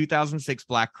holidays, the 2006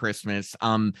 Black Christmas.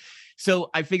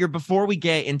 So I figured before we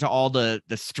get into all the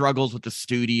struggles with the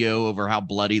studio over how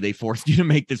bloody they forced you to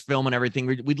make this film and everything,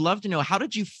 we'd love to know, how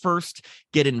did you first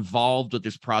get involved with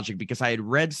this project? Because I had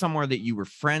read somewhere that you were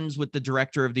friends with the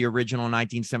director of the original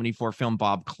 1974 film,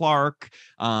 Bob Clark.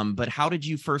 But how did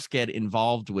you first get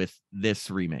involved with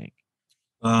this remake?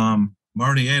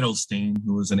 Marty Adelstein,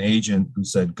 who was an agent who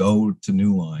said, go to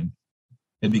New Line,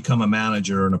 had become a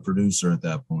manager and a producer at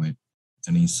that point.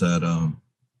 And he said,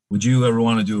 would you ever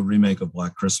want to do a remake of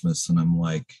Black Christmas? And I'm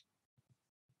like,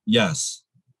 yes.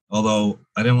 Although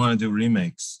I didn't want to do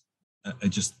remakes.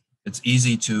 It's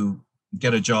easy to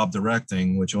get a job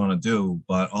directing what you want to do.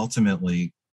 But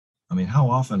ultimately, I mean, how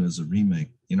often is a remake?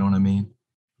 You know what I mean?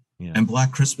 Yeah. And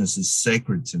Black Christmas is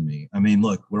sacred to me. I mean,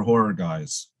 look, we're horror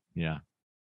guys. Yeah.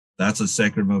 That's a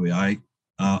sacred movie.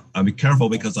 I'll be careful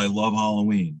because I love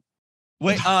Halloween.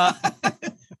 Wait.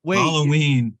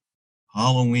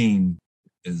 Halloween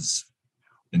is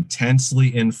intensely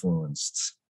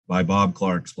influenced by Bob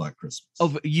Clark's Black Christmas.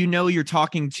 Oh, you're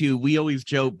talking to, we always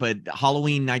joke, but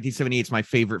Halloween 1978 is my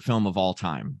favorite film of all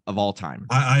time.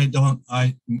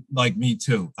 I like, me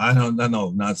too. I don't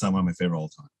know. It's not one of my favorite all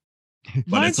time.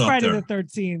 But mine's Friday the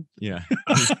 13th. Yeah.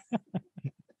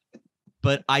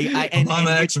 But I'm an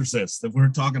Exorcist. If we're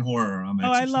talking horror, I'm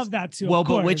Exorcist. I love that too. Well,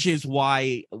 but which is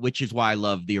why I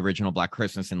love the original Black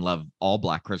Christmas and love all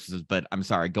Black Christmases. But I'm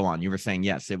sorry, go on. You were saying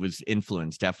yes, it was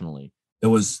influenced, definitely. It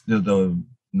was the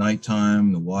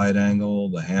nighttime, the wide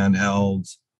angle, the handheld,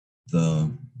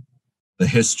 the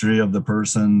history of the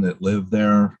person that lived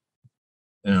there,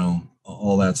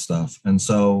 all that stuff. And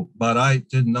so, but I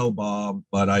didn't know Bob,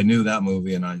 but I knew that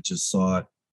movie, and I just saw it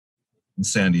in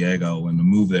San Diego and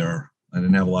moved there. I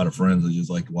didn't have a lot of friends. I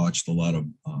just watched a lot of,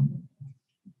 I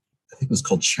think it was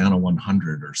called Channel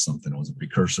 100 or something. It was a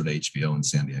precursor to HBO in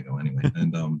San Diego anyway.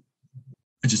 And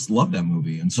I just loved that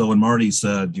movie. And so when Marty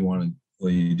said, will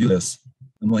you do this?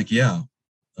 I'm like, yeah.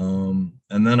 And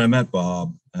then I met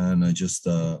Bob and I just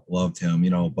loved him.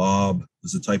 Bob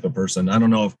was the type of person, I don't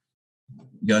know if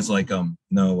you guys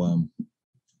know,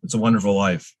 It's a Wonderful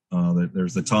Life.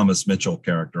 There's the Thomas Mitchell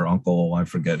character, Uncle, I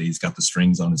forget, he's got the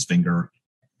strings on his finger.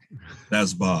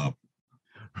 That's Bob.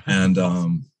 And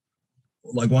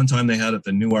one time they had at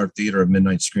the Newark Theater a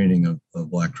midnight screening of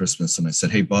Black Christmas. And I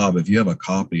said, hey, Bob, if you have a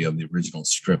copy of the original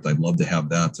script, I'd love to have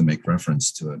that to make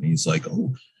reference to it. And he's like,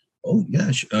 oh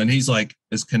yeah. And he's like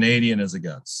as Canadian as it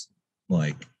gets.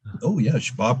 Like, oh yeah,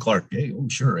 Bob Clark. Hey, oh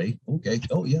sure, okay.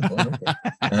 Oh yeah. Okay.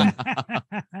 And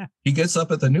he gets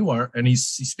up at the Newark and he's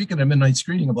speaking at a midnight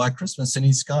screening of Black Christmas, and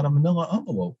he's got a manila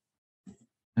envelope.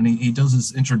 And he does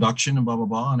his introduction and blah, blah,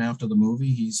 blah. And after the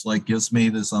movie, he's like, gives me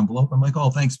this envelope. I'm like, oh,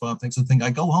 thanks, Bob. Thanks for the thing. I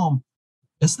go home.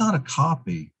 It's not a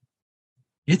copy.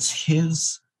 It's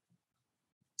his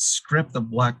script of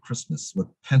Black Christmas with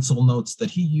pencil notes that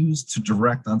he used to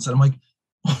direct on set. I'm like,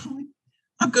 oh,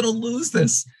 I'm going to lose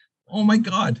this. Oh, my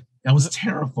God. I was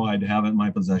terrified to have it in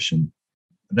my possession.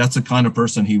 That's the kind of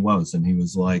person he was. And he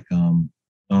was like, I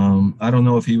don't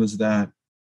know if he was that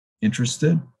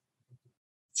interested.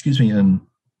 Excuse me. And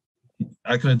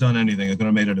I could have done anything. I could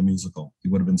have made it a musical. He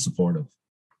would have been supportive.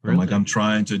 Really? I'm like, I'm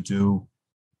trying to do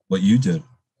what you did.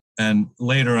 And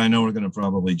later, I know we're going to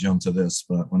probably jump to this,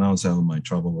 but when I was having my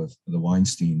trouble with the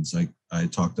Weinsteins, I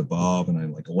talked to Bob and I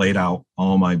laid out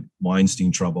all my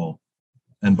Weinstein trouble.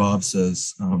 And Bob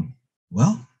says,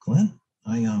 well, Glenn,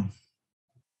 I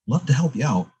love to help you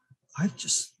out. I've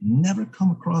just never come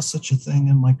across such a thing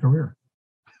in my career.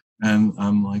 And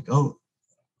I'm like, oh,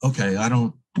 okay,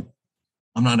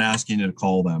 I'm not asking you to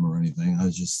call them or anything. I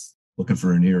was just looking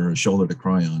for an ear or a shoulder to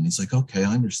cry on. He's like, okay,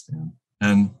 I understand.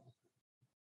 And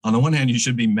on the one hand, you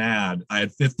should be mad. I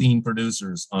had 15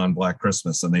 producers on Black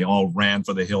Christmas and they all ran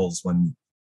for the hills when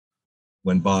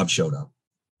Bob showed up.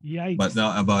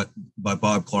 Yikes. But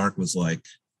Bob Clark was like,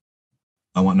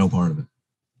 I want no part of it.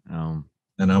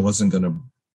 And I wasn't going to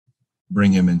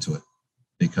bring him into it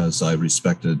because I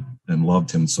respected and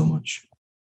loved him so much.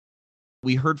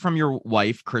 We heard from your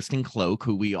wife, Kristen Cloak,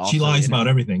 who we also... She lies about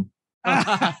everything.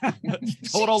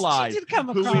 Total lie. She did come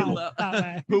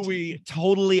across who we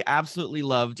totally, absolutely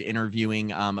loved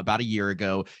interviewing about a year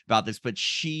ago about this. But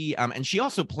she and she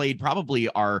also played probably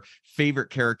our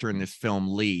favorite character in this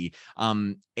film, Lee.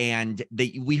 And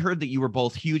we heard that you were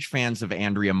both huge fans of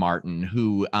Andrea Martin,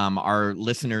 who our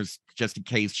listeners just in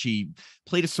case. She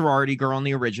played a sorority girl in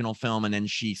the original film, and then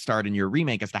she starred in your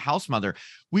remake as the house mother.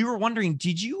 We were wondering,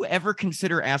 did you ever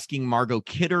consider asking Margot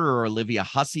Kidder or Olivia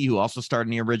Hussey, who also starred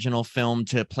in the original film,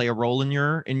 to play a role in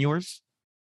yours?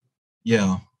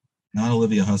 Yeah, not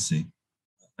Olivia Hussey.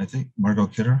 I think Margot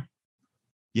Kidder.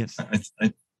 Yes.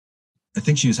 I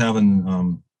think she's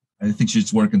having. I think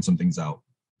she's working some things out.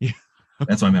 Yeah.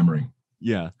 That's my memory.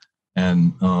 Yeah.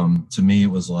 And to me,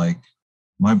 it was like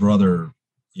my brother,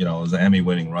 was an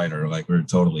Emmy-winning writer. Like, we would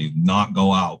totally not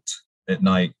go out at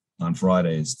night on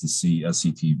Fridays to see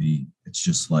SCTV. It's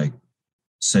just like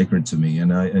sacred to me.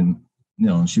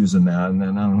 And she was in that. And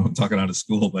then I don't know, I'm talking out of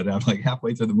school, but I'm like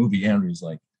halfway through the movie, Andrew's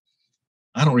like,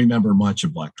 I don't remember much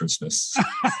of Black Christmas.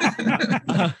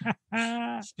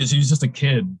 Because she was just a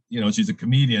kid, she's a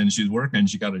comedian, she's working,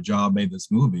 she got a job, made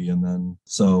this movie. And then,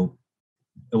 so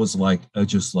it was like,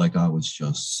 I was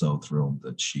just so thrilled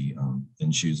that she,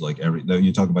 and she's like,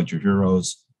 you talk about your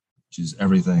heroes, she's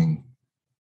everything,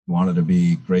 wanted to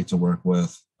be great to work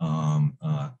with.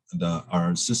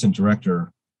 Our assistant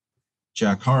director,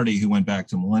 Jack Hardy, who went back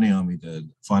to Millennium, he did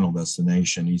Final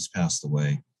Destination, he's passed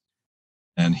away.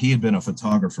 And he had been a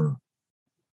photographer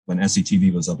when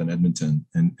SCTV was up in Edmonton.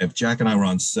 And if Jack and I were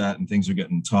on set and things were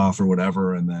getting tough or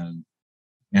whatever, and then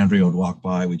Andrea would walk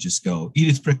by, we'd just go,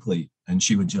 Edith Brickley. And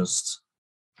she would just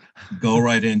go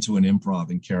right into an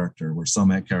improv in character, where some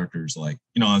characters like,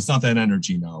 it's not that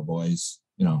energy now, boys,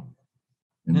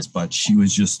 but she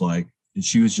was just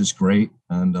great.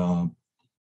 And I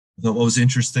thought what was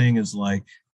interesting is like,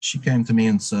 she came to me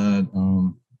and said,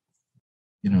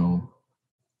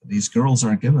 these girls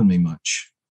aren't giving me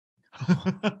much.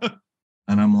 And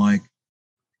I'm like,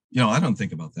 I don't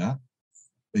think about that.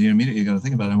 But you immediately got to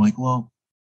think about it. I'm like, well,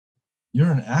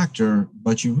 you're an actor,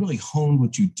 but you really honed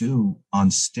what you do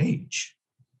on stage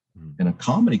in a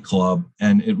comedy club.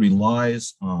 And it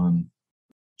relies on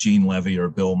Gene Levy or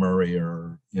Bill Murray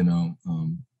or,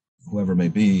 whoever it may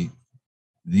be.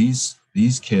 These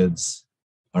kids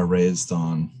are raised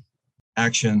on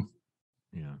action.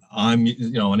 Yeah. I'm,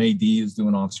 an AD is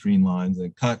doing off-screen lines, they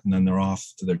cut, and then they're off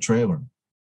to their trailer.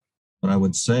 But I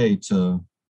would say to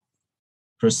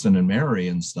Kristen and Mary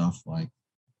and stuff, like,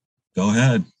 go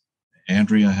ahead.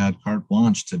 Andrea had carte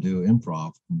blanche to do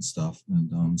improv and stuff.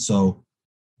 And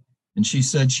and she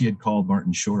said she had called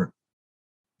Martin Short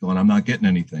going, I'm not getting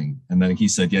anything. And then he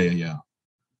said, yeah.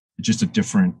 It's just a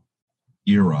different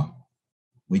era.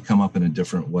 We come up in a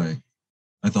different way.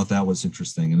 I thought that was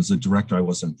interesting. And as a director, I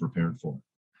wasn't prepared for it.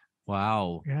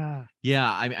 Wow.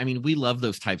 Yeah. I mean, we love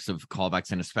those types of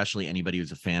callbacks, and especially anybody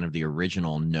who's a fan of the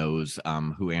original knows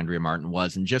who Andrea Martin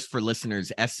was. And just for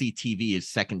listeners, SCTV is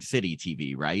Second City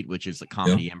TV, right? Which is a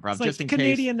comedy improv. It's just like in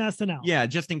Canadian case, SNL. Yeah,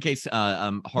 just in case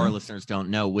horror listeners don't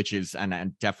know, which is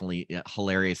and definitely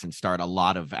hilarious and starred a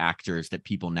lot of actors that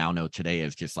people now know today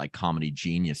as just like comedy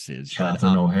geniuses.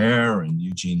 Catherine O'Hare and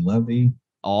Eugene Levy.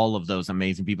 All of those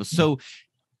amazing people. So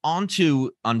on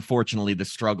to, unfortunately, the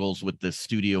struggles with the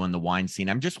studio and the Weinstein.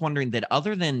 I'm just wondering that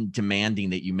other than demanding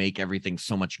that you make everything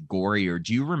so much gorier,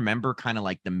 do you remember kind of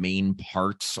like the main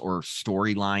parts or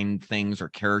storyline things or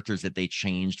characters that they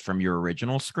changed from your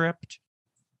original script?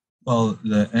 Well,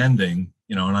 the ending,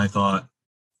 and I thought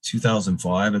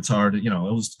 2005, it's hard, it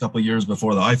was a couple of years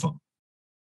before the iPhone.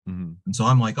 Mm-hmm. And so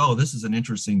I'm like, oh, this is an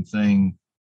interesting thing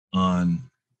on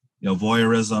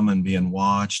voyeurism and being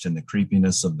watched and the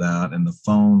creepiness of that. And the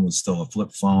phone was still a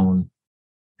flip phone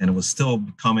and it was still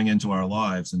coming into our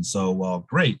lives. And so, well,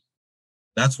 great.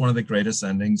 That's one of the greatest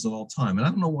endings of all time. And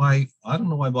I don't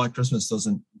know why Black Christmas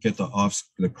doesn't get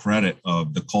the credit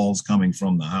of the calls coming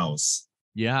from the house.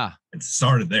 Yeah. It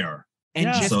started there.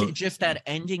 And just that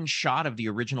ending shot of the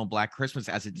original Black Christmas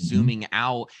as it's zooming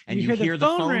out and you hear the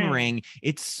phone ring.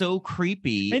 It's so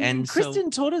creepy. And Kristen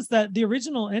told us that the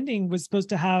original ending was supposed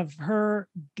to have her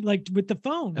like with the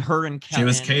phone. Her and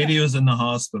Kevin. Katie was in the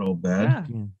hospital bed.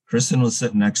 Yeah. Kristen was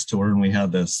sitting next to her and we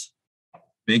had this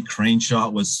big crane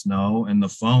shot with snow and the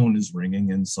phone is ringing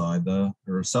inside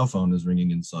her cell phone is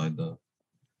ringing inside the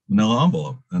manila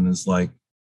envelope. And it's like,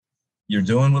 you're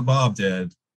doing what Bob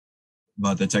did,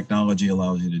 but the technology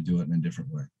allows you to do it in a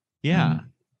different way. Yeah.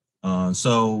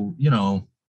 So,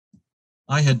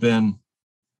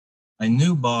 I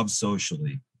knew Bob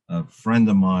socially. A friend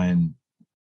of mine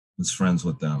was friends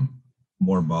with them.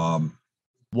 More Bob.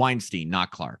 Weinstein,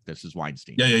 not Clark. This is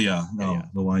Weinstein. Yeah.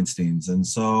 The Weinsteins. And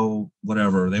so,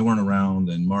 whatever, they weren't around.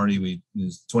 And Marty,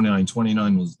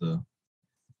 2929 was the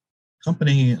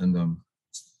company. And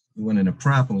we went into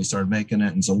prep and we started making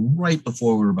it. And so right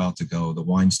before we were about to go, the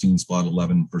Weinsteins bought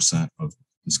 11% of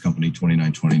this company,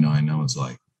 2929. I was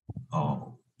like,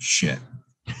 oh, shit.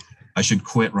 I should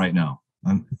quit right now.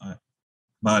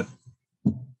 But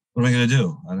what am I going to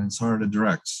do? And it's hard to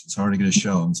direct. It's hard to get a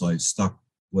show. And so I stuck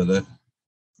with it.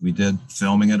 We did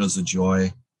filming it as a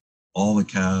joy. All the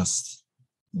cast,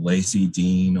 Lacey,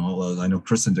 Dean, all those. I know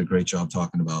Kristen did a great job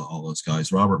talking about all those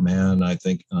guys. Robert Mann, I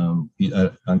think on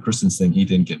Kristen's thing, he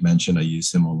didn't get mentioned. I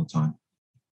use him all the time.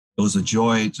 It was a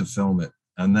joy to film it.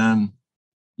 And then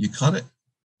you cut it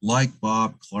like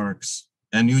Bob Clark's.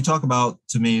 And you talk about,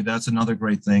 to me, that's another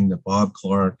great thing that Bob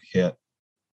Clark hit,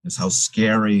 is how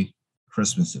scary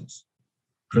Christmas is.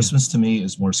 Christmas to me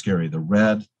is more scary. The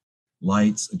red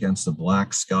lights against the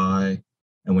black sky.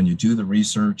 And when you do the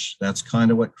research, that's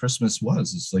kind of what Christmas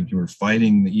was. It's like you were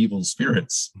fighting the evil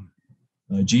spirits.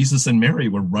 Jesus and Mary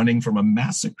were running from a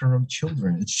massacre of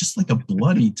children. It's just like a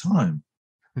bloody time.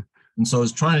 And so I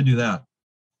was trying to do that.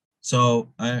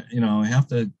 So I have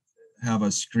to have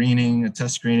a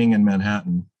test screening in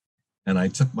Manhattan. And I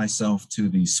took myself to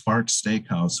the Sparks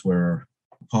Steakhouse where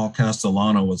Paul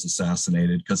Castellano was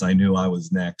assassinated because I knew I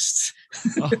was next.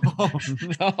 Oh,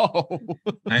 no.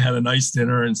 I had a nice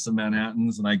dinner and some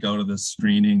Manhattans, and I go to this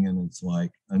screening, and it's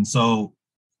like, and so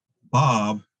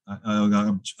Bob,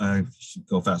 I should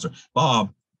go faster.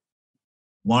 Bob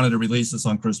wanted to release this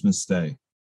on Christmas Day.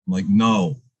 I'm like,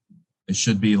 no, it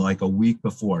should be like a week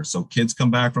before. So kids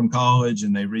come back from college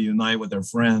and they reunite with their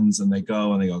friends and they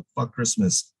go, fuck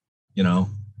Christmas,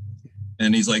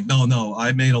 And he's like, no,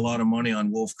 I made a lot of money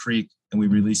on Wolf Creek and we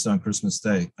released it on Christmas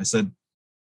Day. I said,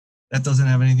 that doesn't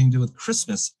have anything to do with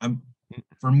Christmas.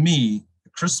 For me,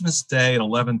 Christmas Day at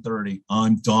 11:30,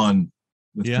 I'm done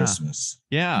with Christmas.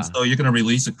 Yeah. And so you're going to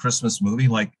release a Christmas movie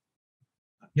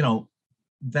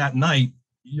that night,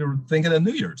 you're thinking of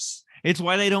New Year's. It's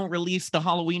why they don't release the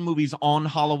Halloween movies on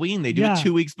Halloween. They do it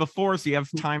 2 weeks before, so you have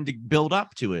time to build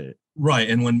up to it. Right.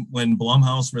 And when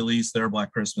Blumhouse released their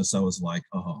Black Christmas, I was like,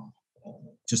 oh,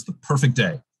 just the perfect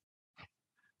day.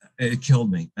 It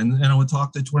killed me. And then I would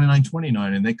talk to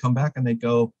 2929 and they come back and they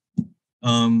go,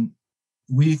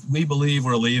 we believe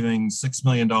we're leaving $6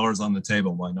 million on the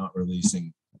table by not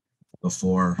releasing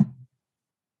before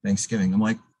Thanksgiving. I'm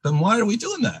like, then why are we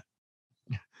doing that?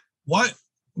 What?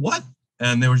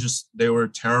 And they were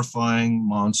terrifying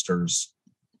monsters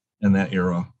in that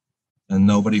era and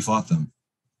nobody fought them.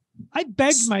 I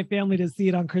begged my family to see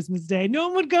it on Christmas Day. No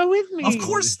one would go with me. Of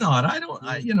course not.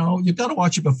 You got to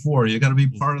watch it before. You got to be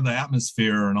part of the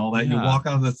atmosphere and all that. Yeah. You walk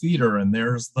out of the theater and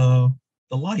there's the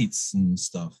lights and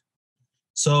stuff.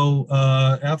 So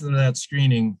after that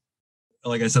screening,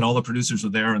 like I said, all the producers were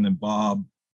there, and then Bob.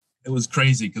 It was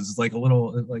crazy because it's like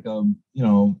a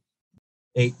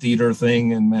 8 theater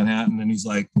thing in Manhattan, and he's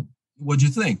like, "What'd you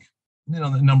think?"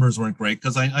 The numbers weren't great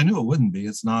because I knew it wouldn't be.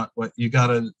 It's not what you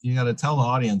gotta tell the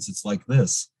audience it's like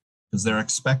this because they're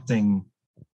expecting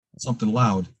something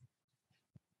loud.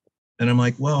 And I'm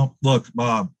like, well, look,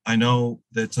 Bob, I know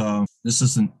that this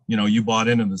isn't, you bought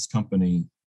into this company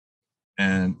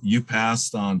and you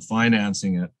passed on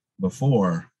financing it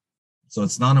before. So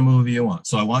it's not a movie you want.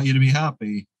 So I want you to be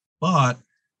happy, but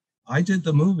I did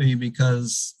the movie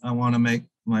because I want to make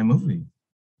my movie.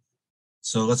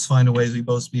 So let's find a way we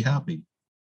both be happy.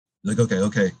 Like,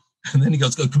 okay. And then he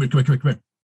goes, come here.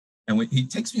 And he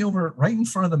takes me over right in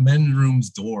front of the men's room's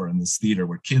door in this theater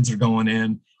where kids are going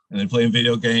in and they're playing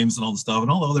video games and all the stuff. And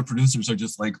all the other producers are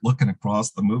just like looking across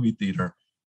the movie theater.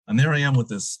 And there I am with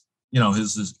this,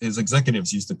 his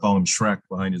executives used to call him Shrek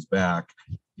behind his back.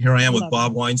 Here I am with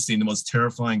Bob Weinstein, the most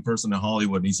terrifying person in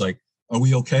Hollywood. And he's like, are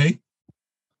we okay?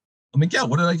 I'm like, yeah,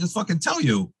 what did I just fucking tell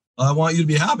you? I want you to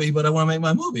be happy, but I want to make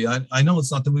my movie. I know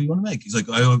it's not the movie you want to make. He's like,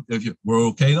 we're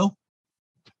okay though?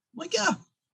 I'm like, yeah.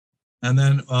 And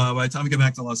then by the time we get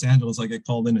back to Los Angeles, I get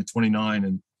called in at 29,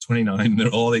 and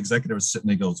all the executives sitting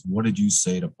there goes, what did you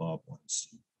say to Bob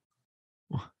Weinstein?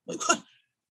 Like, what?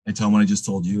 I tell him what I just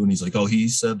told you. And he's like, oh, he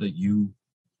said that you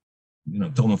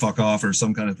told him to fuck off or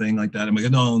some kind of thing like that. I'm like,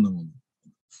 no.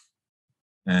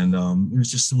 And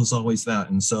it was always that.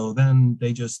 And so then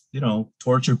they just,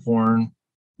 torture porn,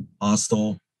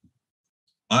 Hostel.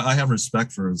 I have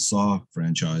respect for his Saw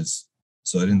franchise,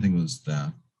 so I didn't think it was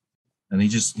that. And he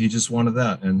just wanted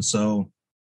that, and so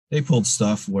they pulled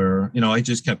stuff where I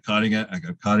just kept cutting it. I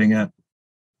kept cutting it,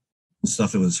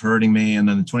 stuff that was hurting me. And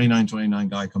then the 2929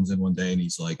 guy comes in one day and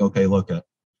he's like, "Okay, look,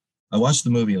 I watched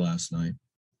the movie last night,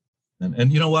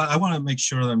 and you know what? I want to make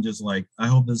sure that I'm just like, I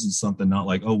hope this is something not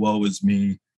like, oh, woe is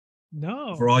me.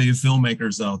 No, for all you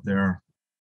filmmakers out there,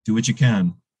 do what you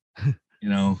can."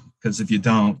 Because if you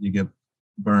don't, you get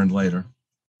burned later.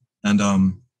 And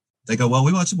they go, well,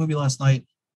 we watched a movie last night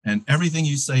and everything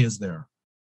you say is there.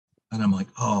 And I'm like,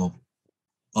 oh,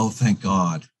 thank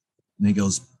God. And he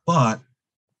goes, but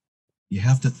you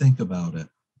have to think about it.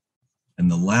 And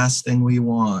the last thing we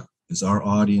want is our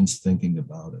audience thinking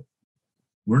about it.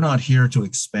 We're not here to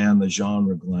expand the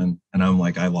genre, Glenn. And I'm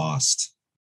like, I lost.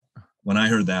 When I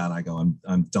heard that, I go,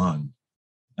 I'm done.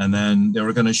 And then they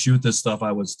were going to shoot this stuff,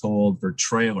 I was told, for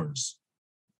trailers.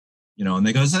 And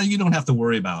they go, so you don't have to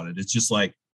worry about it. It's just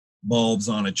like bulbs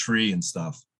on a tree and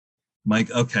stuff. I'm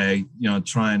like, okay,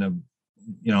 trying to,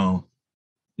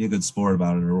 be a good sport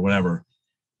about it or whatever.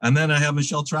 And then I have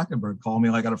Michelle Trachtenberg call me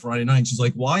like on a Friday night. She's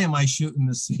like, why am I shooting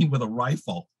this scene with a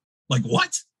rifle? Like,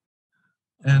 what?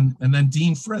 And then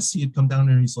Dean Friss, he had come down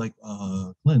there and he's like,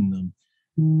 Glenn,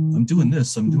 I'm doing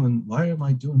this. Why am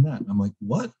I doing that? I'm like,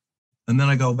 what? And then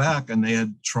I go back and they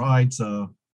had tried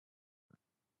to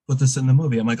put this in the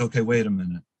movie. I'm like, okay, wait a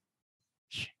minute.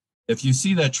 If you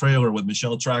see that trailer with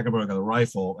Michelle Trachtenberg with a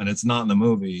rifle and it's not in the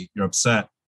movie, you're upset.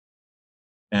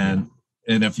 And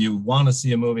if you want to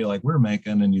see a movie like we're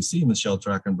making and you see Michelle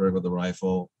Trachtenberg with a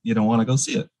rifle, you don't want to go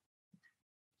see it.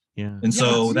 Yeah. And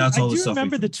so that's all the stuff. I do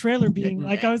remember the trailer being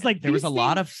like, I was like, there was a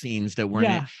lot of scenes that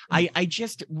weren't. I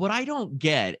just, what I don't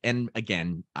get, and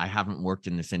again, I haven't worked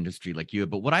in this industry like you,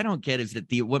 but what I don't get is that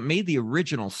what made the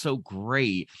original so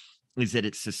great is that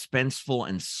it's suspenseful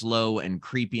and slow and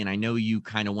creepy. And I know you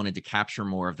kind of wanted to capture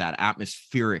more of that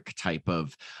atmospheric type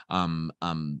of,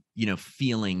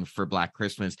 feeling for Black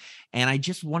Christmas. And I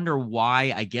just wonder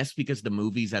why, I guess because the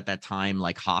movies at that time,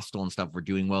 like Hostel and stuff, were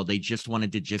doing well. They just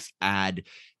wanted to just add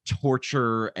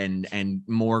torture and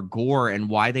more gore, and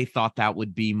why they thought that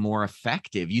would be more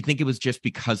effective. You think it was just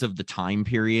because of the time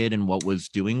period and what was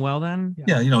doing well then?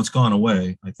 Yeah, it's gone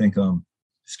away. I think,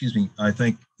 I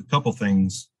think a couple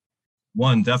things.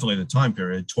 One, definitely the time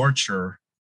period, torture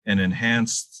and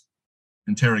enhanced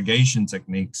interrogation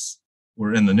techniques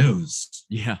were in the news.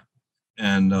 Yeah.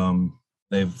 And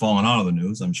they've fallen out of the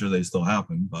news. I'm sure they still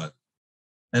happen, but,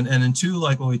 and then two,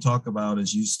 like what we talk about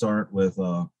is you start with,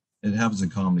 it happens in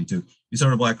comedy too. You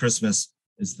start with Black Christmas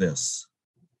is this.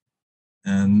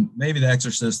 And maybe The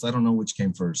Exorcist, I don't know which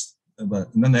came first, and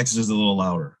then The Exorcist is a little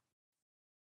louder.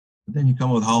 But then you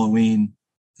come with Halloween,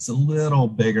 it's a little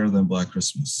bigger than Black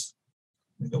Christmas.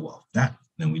 They go, well,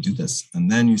 then we do this. And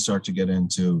then you start to get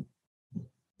into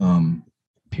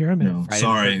Pyramid.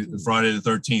 Friday the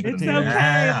 13th. It's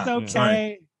okay. It's okay.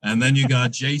 Sorry. And then you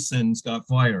got Jason's Got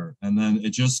Fire. And then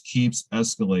it just keeps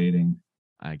escalating.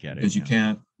 I get it. Because you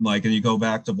can't, and you go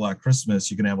back to Black Christmas,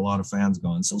 you can have a lot of fans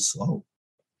going, so slow.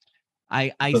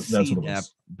 I see that.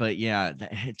 But yeah,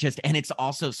 and it's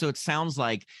also, so it sounds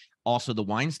like also the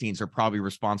Weinsteins are probably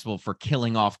responsible for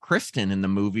killing off Kristen in the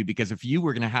movie, because if you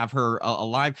were going to have her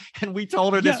alive, and we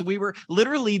told her this, we were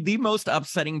literally the most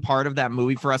upsetting part of that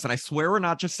movie for us. And I swear we're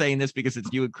not just saying this because it's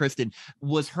you and Kristen,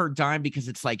 was her dying, because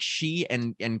it's like she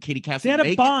and Katie Cassidy, they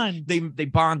had a bond. They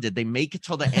bonded, they make it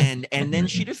till the end. And then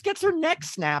she just gets her neck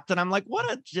snapped. And I'm like,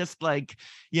 what a just like,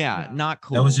 not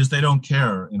cool. That was just, they don't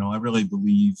care. I really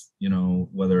believe,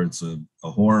 whether it's a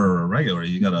horror or a regular,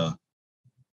 you got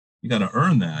to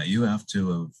earn that. You have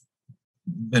to have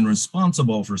been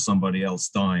responsible for somebody else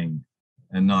dying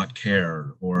and not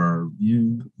care. Or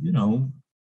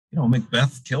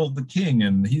Macbeth killed the king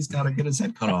and he's got to get his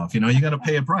head cut off. You got to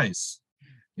pay a price.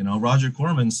 Roger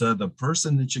Corman said the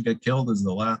person that should get killed is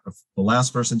the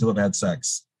last person to have had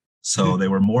sex. So they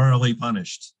were morally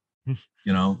punished.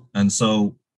 And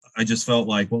so I just felt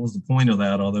like, what was the point of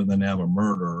that other than to have a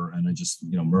murder? And I just,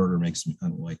 murder makes me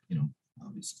kind of like,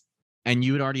 obviously. And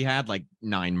you had already had like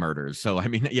 9 murders. So, I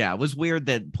mean, it was weird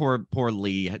that poor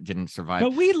Lee didn't survive.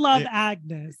 But we love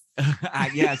Agnes.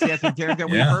 Yes.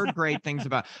 We heard great things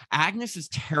about Agnes. Is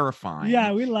terrifying.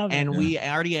 Yeah, we love it. And we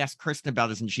already asked Kristen about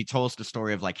this, and she told us the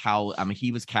story of like how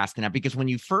he was casting out, because when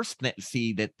you first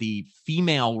see that the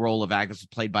female role of Agnes was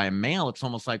played by a male, it's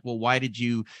almost like, well, why did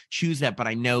you choose that? But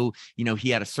I know, he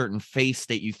had a certain face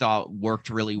that you thought worked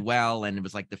really well, and it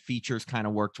was like the features kind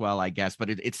of worked well, I guess.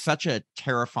 But it's such a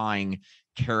terrifying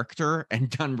character and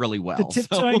done really well. The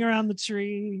tiptoeing around the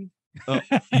tree.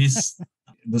 He's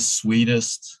the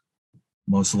sweetest,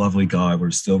 most lovely guy.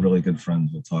 We're still really good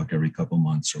friends. We'll talk every couple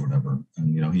months or whatever.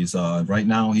 And he's right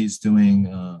now he's doing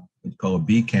what you call a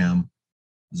B cam.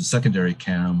 It's a secondary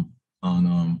cam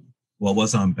on it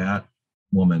was on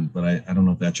Batwoman, but I don't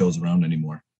know if that show's around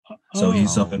anymore. So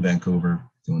he's up in Vancouver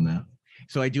doing that.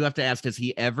 So I do have to ask, does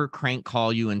he ever crank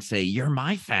call you and say, "You're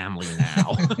my family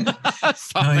now"?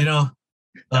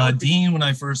 No, Dean, when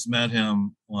I first met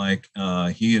him,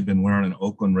 he had been wearing an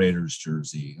Oakland Raiders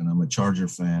jersey, and I'm a Charger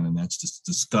fan, and that's just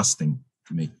disgusting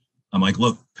to me. I'm like,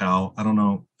 look, pal, I don't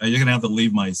know. You're going to have to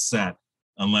leave my set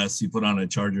unless you put on a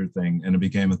Charger thing, and it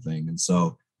became a thing. And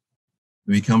so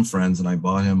we become friends, and I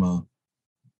bought him a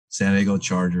San Diego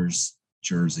Chargers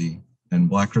jersey, and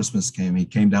Black Christmas came. He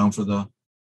came down for the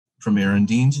premiere, and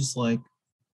Dean's just like,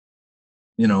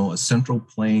 you know, a Central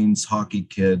Plains hockey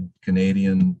kid,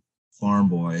 Canadian farm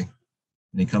boy.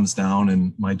 And he comes down,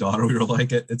 and my daughter, we were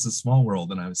like, it's a small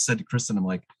world. And I said to Kristen, I'm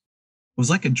like, it was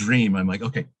like a dream. I'm like,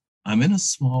 okay, I'm in a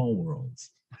small world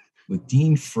with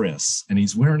Dean Friss, and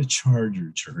he's wearing a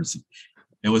Charger jersey.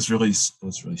 It was really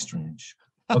strange.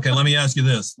 Okay, let me ask you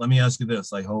this.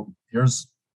 I hope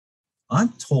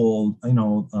I'm told, I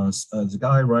know, as a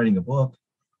guy writing a book,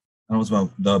 I don't know, it's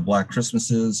about the Black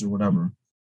Christmases or whatever.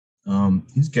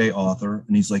 He's a gay author,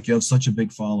 and he's like, you have such a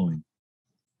big following.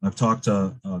 I've talked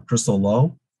to Crystal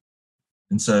Lowe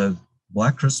and said,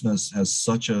 Black Christmas has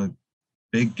such a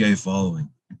big gay following.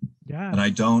 Yeah. And I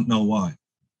don't know why.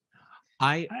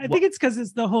 I think it's because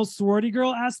it's the whole sorority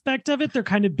girl aspect of it. They're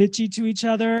kind of bitchy to each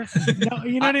other.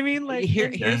 You know what I mean? Like,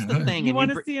 here's the thing. You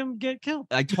want to see them get killed.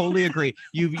 I totally agree.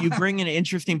 You bring an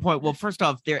interesting point. Well, first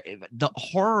off, the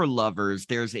horror lovers.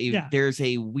 There's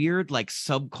a weird like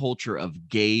subculture of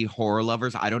gay horror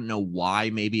lovers. I don't know why.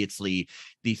 Maybe it's the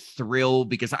thrill,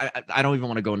 because I don't even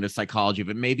want to go into psychology,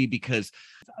 but maybe because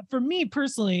for me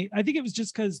personally, I think it was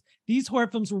just because these horror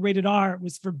films were rated R, it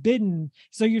was forbidden.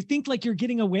 So you think like you're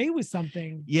getting away with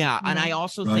something. Yeah. And I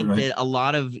also think that a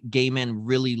lot of gay men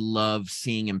really love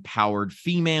seeing empowered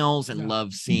females and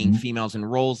love seeing females in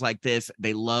roles like this.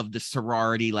 They love the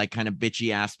sorority, like kind of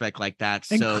bitchy aspect like that.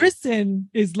 And so Kristen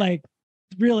is like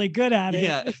really good at it.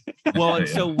 Yeah. Well,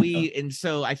 and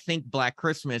so I think Black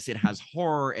Christmas, it has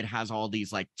horror, it has all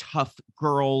these like tough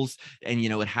girls, and you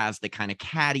know, it has the kind of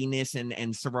cattiness and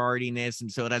sororitiness, and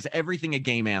so it has everything a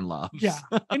gay man loves. Yeah.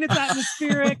 And it's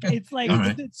atmospheric. It's like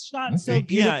it's shot so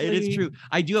beautifully. Yeah, it is true.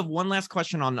 I do have one last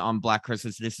question on Black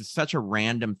Christmas. This is such a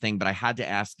random thing, but I had to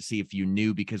ask to see if you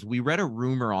knew, because we read a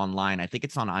rumor online, I think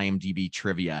it's on IMDb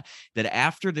trivia, that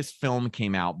after this film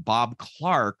came out, Bob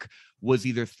Clark was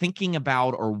either thinking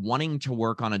about or wanting to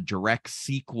work on a direct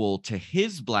sequel to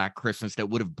his Black Christmas that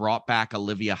would have brought back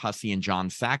Olivia Hussey and John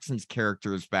Saxon's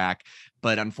characters back.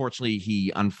 But unfortunately,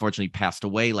 he passed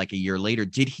away like a year later.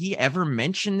 Did he ever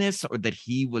mention this, or that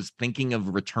he was thinking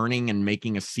of returning and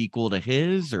making a sequel to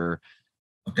his? Or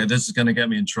okay, this is going to get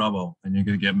me in trouble, and you're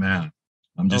going to get mad.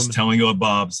 I'm just telling you what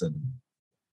Bob said.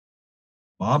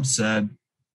 Bob said,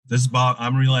 this is Bob,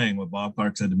 I'm relaying what Bob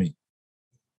Clark said to me.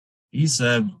 He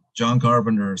said, John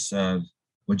Carpenter said,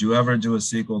 would you ever do a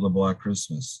sequel to Black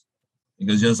Christmas? He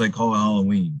goes, yes, I call it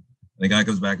Halloween. And the guy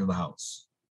goes back to the house.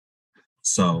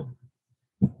 So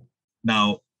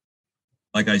now,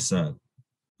 like I said,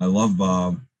 I love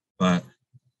Bob, but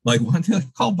like one day I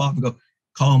call Bob and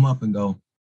call him up and go,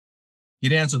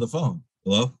 he'd answer the phone.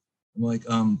 Hello? I'm like,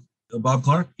 Bob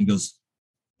Clark? He goes,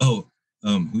 oh,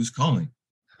 who's calling?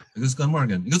 I goes, Glen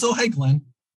Morgan. He goes, oh, hey, Glenn.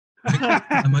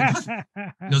 I'm like,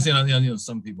 he goes, you know,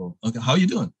 some people. Okay, how you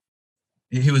doing?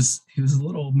 He was a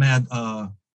little mad,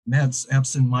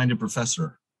 absent-minded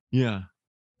professor. Yeah,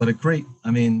 but a great. I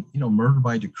mean, you know, Murder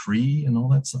by Decree and all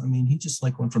that stuff. I mean, he just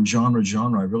like went from genre to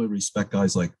genre. I really respect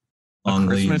guys like Ang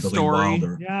Lee, Billy Story.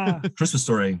 Wilder, Christmas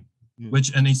Story.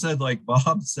 Which, and he said, like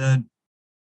Bob said,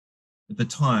 at the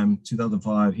time,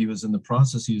 2005, he was in the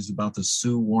process. He was about to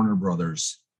sue Warner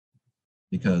Brothers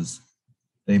because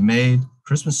they made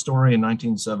Christmas Story in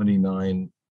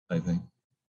 1979, I think,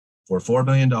 for $4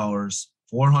 million.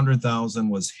 $400,000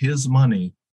 was his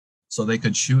money, so they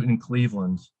could shoot in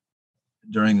Cleveland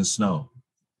during the snow.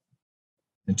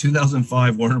 In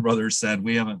 2005, Warner Brothers said,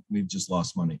 we've just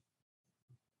lost money.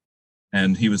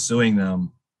 And he was suing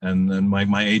them. And then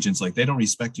my agent's like, they don't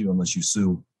respect you unless you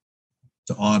sue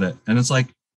to audit. And it's like,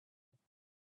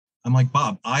 I'm like,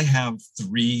 Bob, I have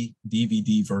 3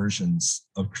 DVD versions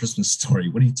of Christmas Story.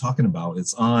 What are you talking about?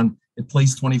 It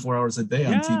plays 24 hours a day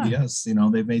on TBS. You know,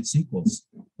 they've made sequels.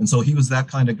 And so he was that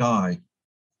kind of guy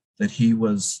that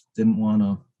didn't want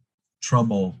to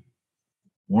trouble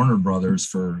Warner Brothers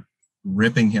for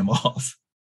ripping him off.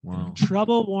 Wow.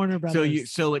 Trouble Warner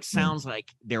Brothers. So it sounds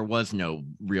like there was no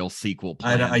real sequel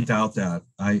plan. I doubt that.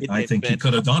 I think he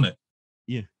could have done it.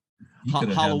 Yeah.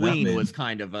 Halloween was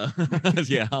kind of a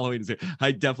Halloween.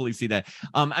 I definitely see that.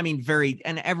 I mean,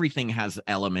 and everything has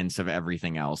elements of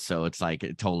everything else, so it's like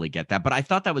I totally get that. But I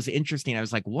thought that was interesting. I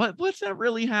was like, what's that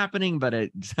really happening? But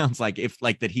it sounds like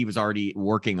that he was already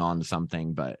working on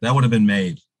something. But that would have been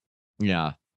made.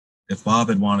 Yeah, if Bob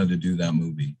had wanted to do that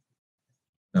movie,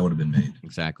 that would have been made.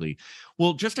 Exactly.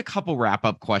 Well, just a couple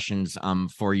wrap-up questions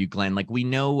for you, Glenn. Like, we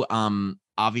know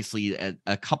obviously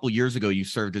a couple years ago, you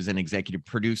served as an executive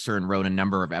producer and wrote a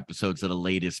number of episodes of the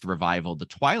latest revival, The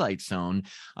Twilight Zone,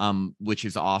 which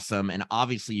is awesome. And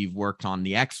obviously you've worked on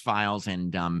The X-Files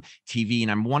and TV.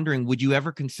 And I'm wondering, would you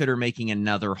ever consider making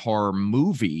another horror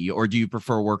movie, or do you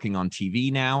prefer working on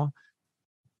TV now?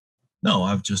 No,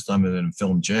 I'm in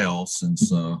film jail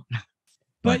since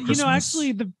but you know,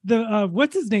 actually the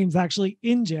what's his name's actually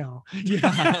in jail. Yeah.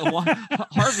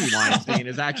 Harvey Weinstein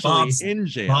is actually in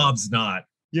jail. Bob's not.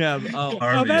 Yeah.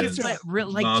 That's true.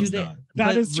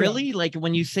 That is really, like,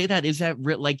 when you say that, is that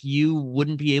like you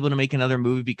wouldn't be able to make another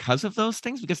movie because of those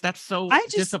things? Because that's so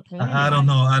disappointing. I don't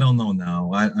know. I don't know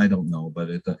now. I don't know, but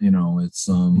it's I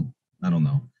don't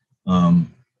know.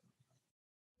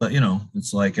 But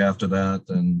it's like after that,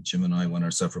 then Jim and I went our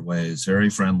separate ways.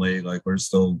 Very friendly, like we're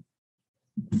still,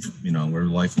 we're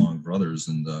lifelong brothers.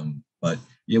 And but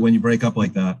yeah, when you break up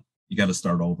like that, you got to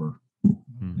start over.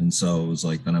 Mm-hmm. And so it was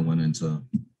like, then I went into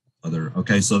other.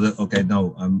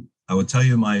 I would tell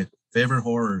you my favorite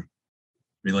horror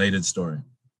related story,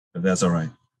 if that's all right.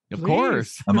 Of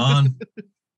course. I'm on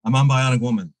Bionic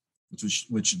Woman,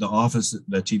 which The Office,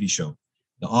 the TV show.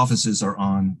 The offices are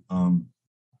on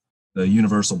the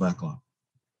Universal backlot.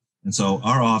 And so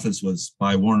our office was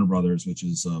by Warner Brothers, which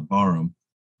is Barham.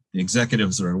 The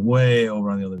executives are way over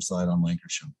on the other side on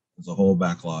Lancashire. There's a whole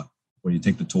backlot where you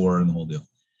take the tour and the whole deal.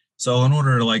 So in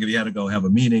order to, like, if you had to go have a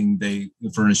meeting, they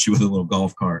furnished you with a little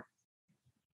golf cart.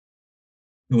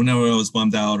 Whenever I was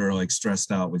bummed out or like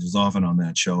stressed out, which is often on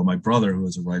that show, my brother, who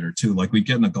was a writer too, like we'd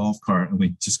get in a golf cart and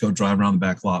we'd just go drive around the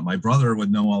back lot. My brother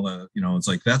would know all the, it's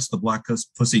like, that's the Black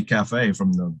Pussy Cafe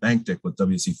from the Bank Dick with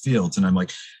W.C. Fields. And I'm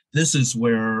like, this is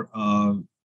where,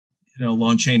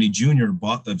 Lon Chaney Jr.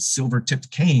 bought the silver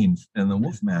tipped cane and the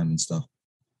Wolfman and stuff.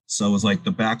 So it was like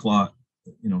the back lot,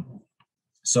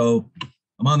 So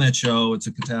I'm on that show. It's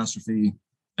a catastrophe.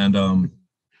 And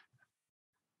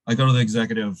I go to the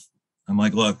executive. I'm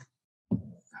like, look,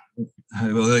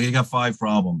 you got 5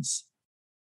 problems.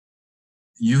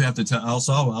 You have to tell,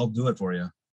 I'll do it for you,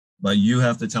 but you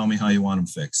have to tell me how you want them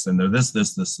fixed. And they're this,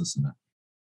 and that.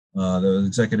 The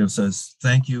executive says,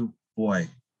 thank you, boy.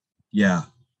 Yeah,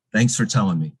 thanks for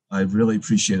telling me. I really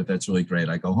appreciate it. That's really great.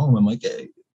 I go home. I'm like, hey.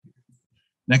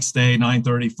 Next day,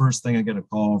 9:30, first thing I get a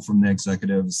call from the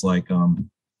executive. It's like,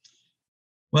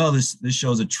 well, this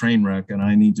show's a train wreck, and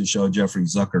I need to show Jeffrey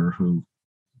Zucker, who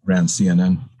ran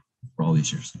CNN for all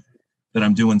these years, that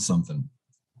I'm doing something.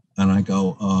 And I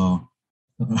go,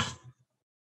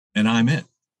 and I'm it.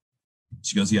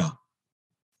 She goes, yeah.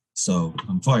 So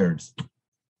I'm fired.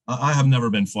 I have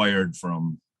never been fired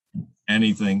from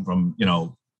anything from,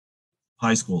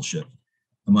 high school shit.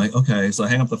 I'm like, okay. So I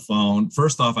hang up the phone.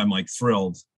 First off, I'm like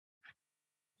thrilled,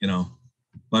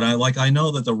 but I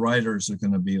know that the writers are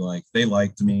going to be like, they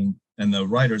liked me. And the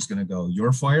writer's going to go,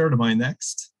 you're fired? Am I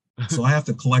next? So I have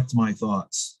to collect my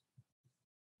thoughts.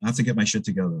 I have to get my shit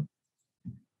together.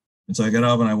 And so I get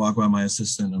up and I walk by my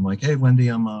assistant. I'm like, hey, Wendy,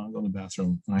 I'm going to the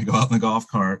bathroom. And I go out in the golf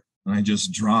cart and I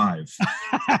just drive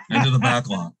into the back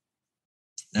lot.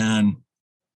 And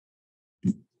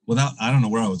I don't know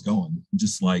where I was going. I'm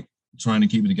just like trying to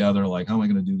keep it together. Like, how am I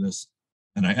going to do this?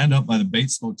 And I end up by the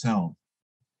Bates Motel.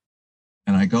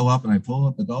 And I go up and I pull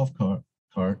up the golf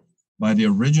cart by the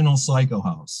original Psycho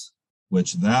house,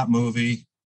 which that movie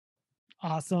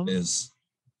awesome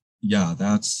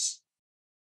that's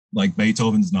like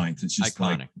Beethoven's Ninth. It's just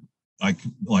iconic.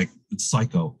 like it's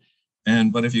Psycho.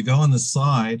 But if you go on the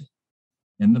side,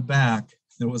 in the back,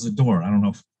 there was a door. I don't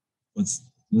know this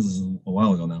is a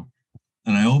while ago now.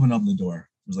 And I open up the door.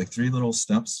 There's like 3 little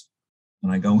steps,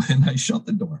 and I go in, I shut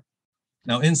the door.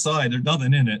 Now inside, there's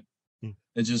nothing in it.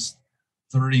 It's just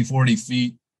 30, 40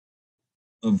 feet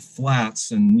of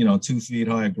flats and 2 feet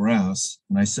high of grass.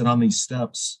 And I sit on these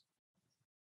steps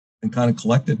and kind of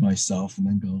collected myself and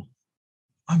then go,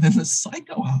 I'm in the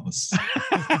Psycho house.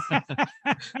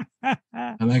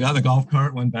 And I got the golf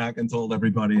cart, went back and told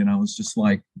everybody. And I was just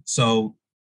like, so,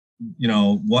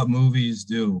 what movies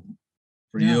do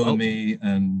for you and me,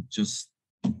 and just,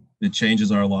 it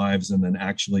changes our lives. And then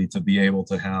actually to be able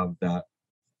to have that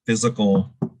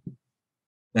physical,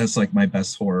 that's like my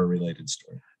best horror related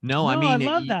story. No, I mean, I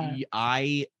love that.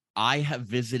 I have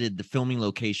visited the filming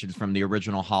locations from the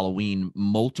original Halloween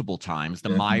multiple times. The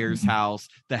Myers house,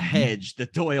 the Hedge, the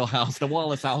Doyle house, the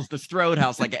Wallace house, the Strode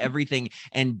house, like everything.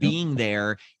 And being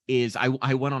there is, I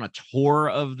went on a tour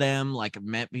of them. I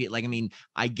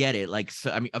get it. Like,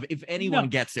 so, I mean, if anyone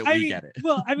gets it, we get it.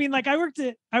 Well, I mean, like I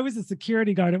was a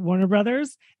security guard at Warner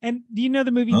Brothers. And do you know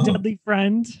the movie Deadly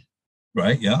Friend?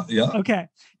 Right. Yeah. Yeah. Okay.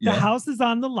 The house is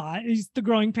on the lot. It's the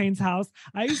Growing Pains house.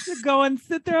 I used to go and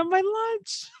sit there on my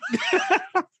lunch.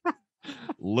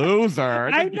 Loser.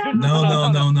 I know.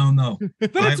 No.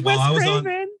 But it's Wes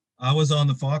Craven. I was on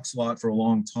the Fox lot for a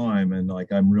long time, and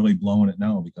like I'm really blowing it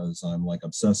now because I'm like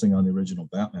obsessing on the original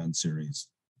Batman series,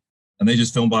 and they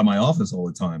just film by my office all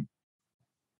the time,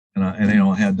 and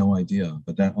I had no idea,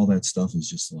 but that all that stuff is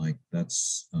just like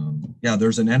that's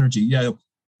there's an energy. Yeah,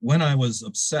 when I was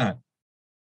upset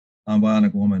on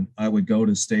Bionic Woman, I would go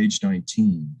to stage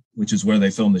 19, which is where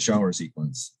they filmed the shower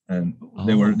sequence, and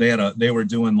they were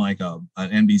doing like an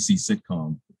NBC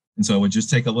sitcom, and so I would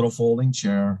just take a little folding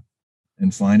chair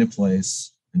and find a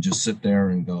place and just sit there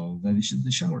and go,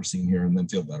 the shower scene here, and then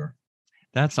feel better.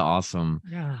 That's awesome.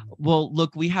 Yeah. Well,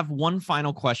 look, we have one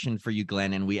final question for you,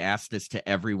 Glenn, and we asked this to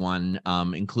everyone,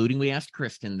 including we asked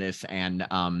Kristen this, and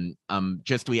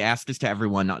we asked this to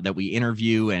everyone that we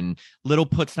interview, and Little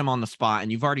puts them on the spot.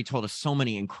 And you've already told us so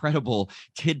many incredible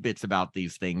tidbits about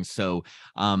these things. So,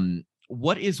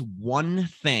 what is one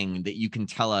thing that you can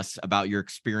tell us about your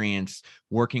experience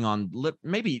working on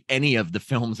maybe any of the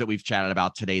films that we've chatted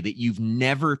about today that you've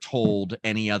never told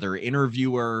any other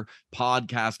interviewer,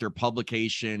 podcaster,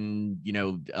 publication,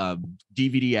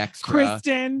 DVD extra?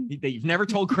 Kristen. That you've never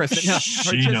told Kristen. No,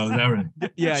 she knows everything.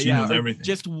 She knows everything.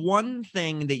 Just one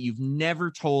thing that you've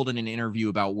never told in an interview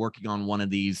about working on one of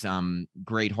these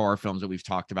great horror films that we've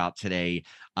talked about today.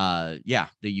 That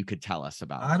you could tell us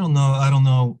about. I don't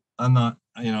know. I'm not,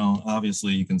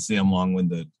 obviously you can see I'm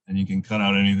long-winded and you can cut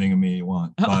out anything of me you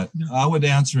want, but I would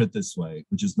answer it this way,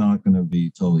 which is not going to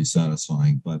be totally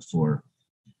satisfying, but for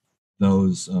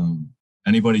those,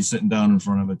 anybody sitting down in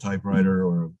front of a typewriter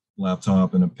or a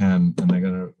laptop and a pen and they're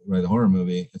going to write a horror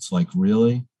movie, it's like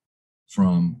really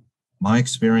from my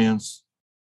experience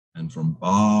and from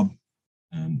Bob,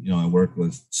 and, I worked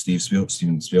with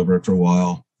Steven Spielberg for a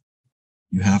while.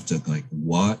 You have to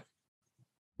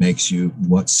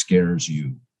what scares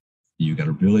you. You got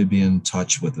to really be in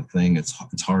touch with the thing. It's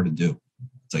hard to do.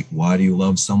 It's like, why do you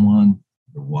love someone?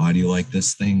 Or why do you like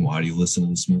this thing? Why do you listen to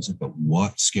this music? But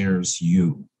what scares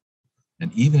you?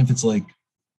 And even if it's like,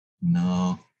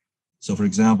 no. So for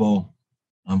example,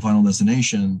 on Final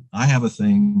Destination, I have a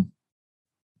thing.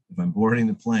 If I'm boarding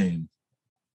the plane,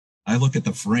 I look at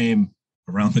the frame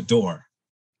around the door.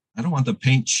 I don't want the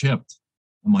paint chipped.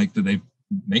 I'm like, do they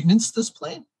maintenance this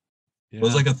plane? Yeah. It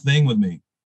was like a thing with me.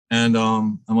 And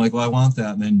I'm like, well, I want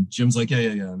that. And then Jim's like, yeah.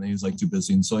 And then he's like too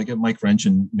busy. And so I get Mike Wrench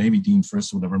and maybe Dean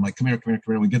Friss or whatever. I'm like, come here.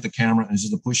 And we get the camera and it's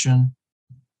just a push in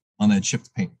on that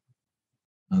chipped paint.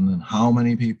 And then how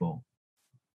many people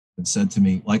have said to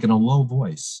me, like in a low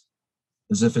voice,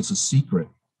 as if it's a secret.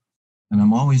 And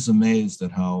I'm always amazed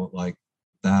at how like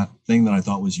that thing that I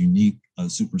thought was unique, a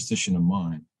superstition of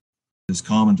mine, is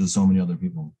common to so many other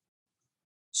people.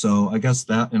 So I guess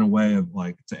that in a way of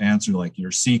like to answer like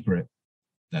your secret,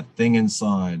 that thing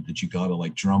inside that you got to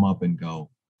like drum up and go,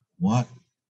 what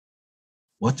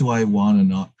do I want to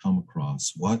not come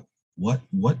across? What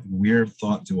weird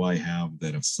thought do I have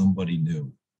that if somebody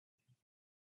knew,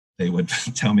 they would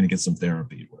tell me to get some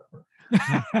therapy or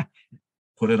whatever.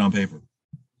 Put it on paper.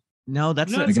 No,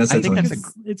 it's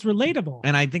relatable.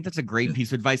 And I think that's a great piece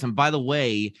of advice. And by the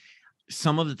way,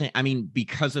 some of the things,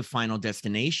 because of Final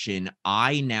Destination,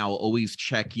 I now always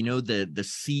check, the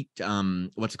seat,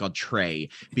 what's it called, tray,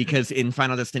 because in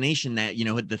Final Destination that,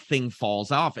 the thing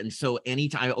falls off. And so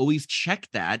anytime I always check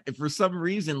that, if for some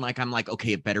reason, like, I'm like,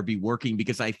 okay, it better be working,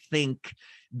 because I think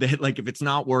that like, if it's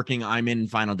not working, I'm in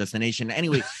Final Destination.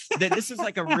 Anyway, this is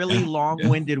like a really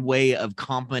long-winded way of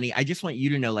complimenting. I just want you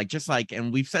to know, like, just like,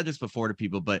 and we've said this before to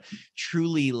people, but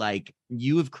truly, like,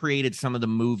 you have created some of the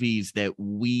movies that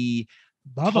we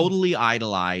totally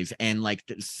idolize, and like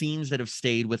the scenes that have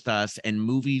stayed with us, and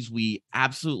movies we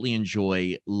absolutely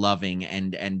enjoy loving,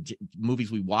 and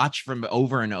movies we watch from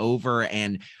over and over.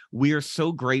 And we are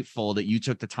so grateful that you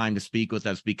took the time to speak with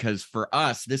us, because for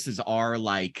us, this is our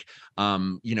like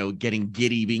getting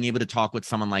giddy, being able to talk with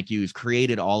someone like you who's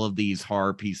created all of these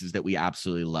horror pieces that we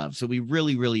absolutely love. So we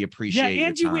really, really appreciate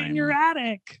and you went in your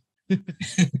attic.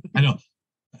 I know.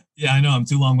 Yeah, I know. I'm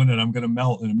too long-winded. I'm gonna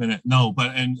melt in a minute. No,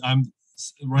 but I'm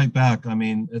right back.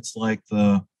 It's like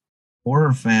the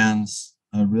horror fans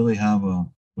really have a,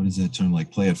 what is that term,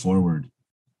 like play it forward.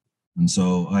 And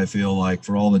so I feel like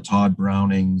for all the Todd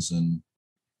Brownings and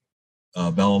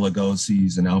Bela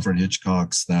Lugosi's and Alfred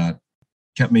Hitchcocks that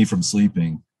kept me from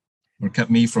sleeping, or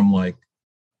kept me from like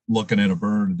looking at a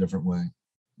bird a different way,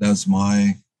 that's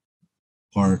my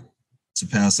part to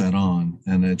pass that on.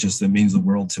 And it means the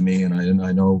world to me. And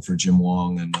I know for Jim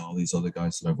Wong and all these other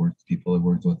guys that I've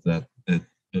worked with, that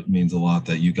it means a lot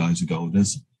that you guys go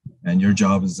this, and your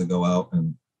job is to go out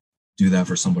and do that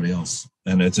for somebody else.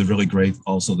 And it's a really great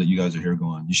also that you guys are here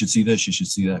going, you should see this, you should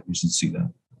see that, you should see that.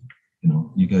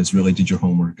 you guys really did your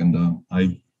homework, and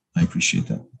I appreciate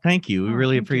that. Thank you. We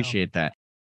really appreciate that.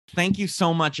 Thank you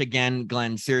so much again,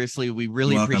 Glenn. Seriously, we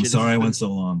really appreciate it. I'm sorry I went so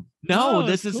long. No,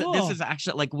 this is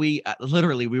actually like we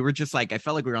were just like, I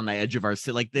felt like we were on the edge of our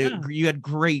seat. Like you had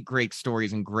great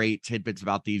stories and great tidbits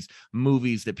about these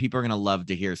movies that people are going to love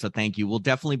to hear. So thank you. We'll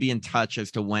definitely be in touch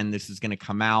as to when this is going to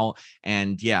come out.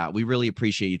 And yeah, we really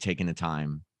appreciate you taking the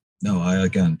time. No,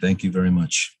 again, thank you very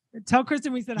much. Tell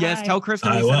Kristen we said hi. Yes, tell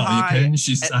Kristen we said hi. You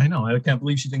can. I know. I can't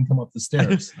believe she didn't come up the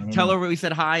stairs. Tell her we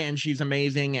said hi, and she's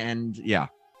amazing. And yeah.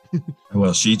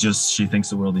 Well, she thinks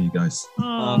the world of you guys. We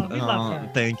love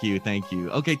her. Thank you.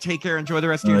 Okay, take care. Enjoy the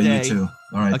rest of your day. You too.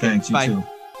 All right, thanks. You too.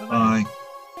 Bye.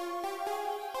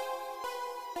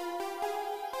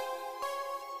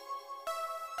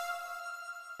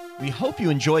 We hope you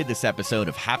enjoyed this episode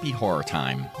of Happy Horror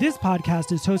Time. This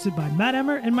podcast is hosted by Matt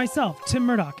Emmer and myself, Tim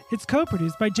Murdoch. It's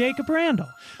co-produced by Jacob Randall.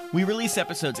 We release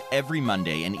episodes every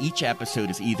Monday, and each episode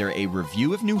is either a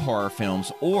review of new horror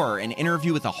films or an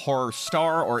interview with a horror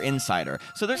star or insider.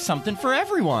 So there's something for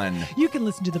everyone. You can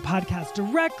listen to the podcast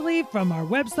directly from our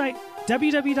website,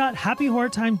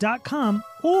 www.happyhorrortime.com,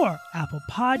 or Apple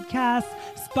Podcasts,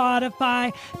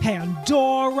 Spotify,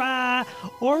 Pandora,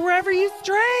 or wherever you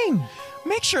stream.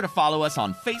 Make sure to follow us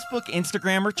on Facebook,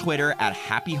 Instagram, or Twitter at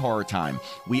Happy Horror Time.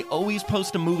 We always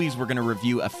post the movies we're going to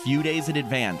review a few days in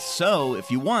advance, so if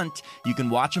you want, you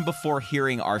can watch them before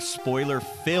hearing our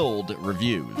spoiler-filled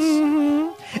reviews.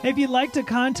 Mm-hmm. If you'd like to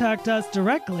contact us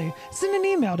directly, send an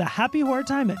email to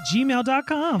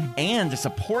happyhorrortime@gmail.com. And to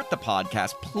support the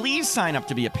podcast, please sign up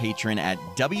to be a patron at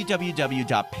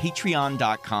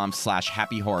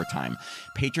www.patreon.com/happyhorrortime.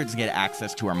 Patrons get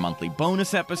access to our monthly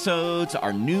bonus episodes,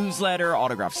 our newsletter,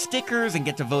 autographed stickers, and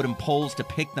get to vote in polls to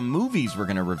pick the movies we're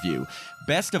going to review.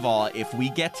 Best of all, if we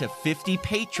get to 50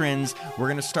 patrons, we're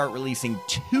going to start releasing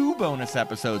 2 bonus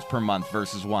episodes per month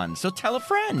versus 1. So tell a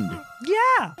friend.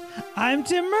 Yeah. I'm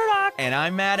Tim Murdoch. And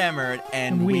I'm Matt Emmert.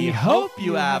 And we hope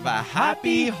you have a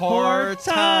happy horror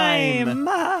time.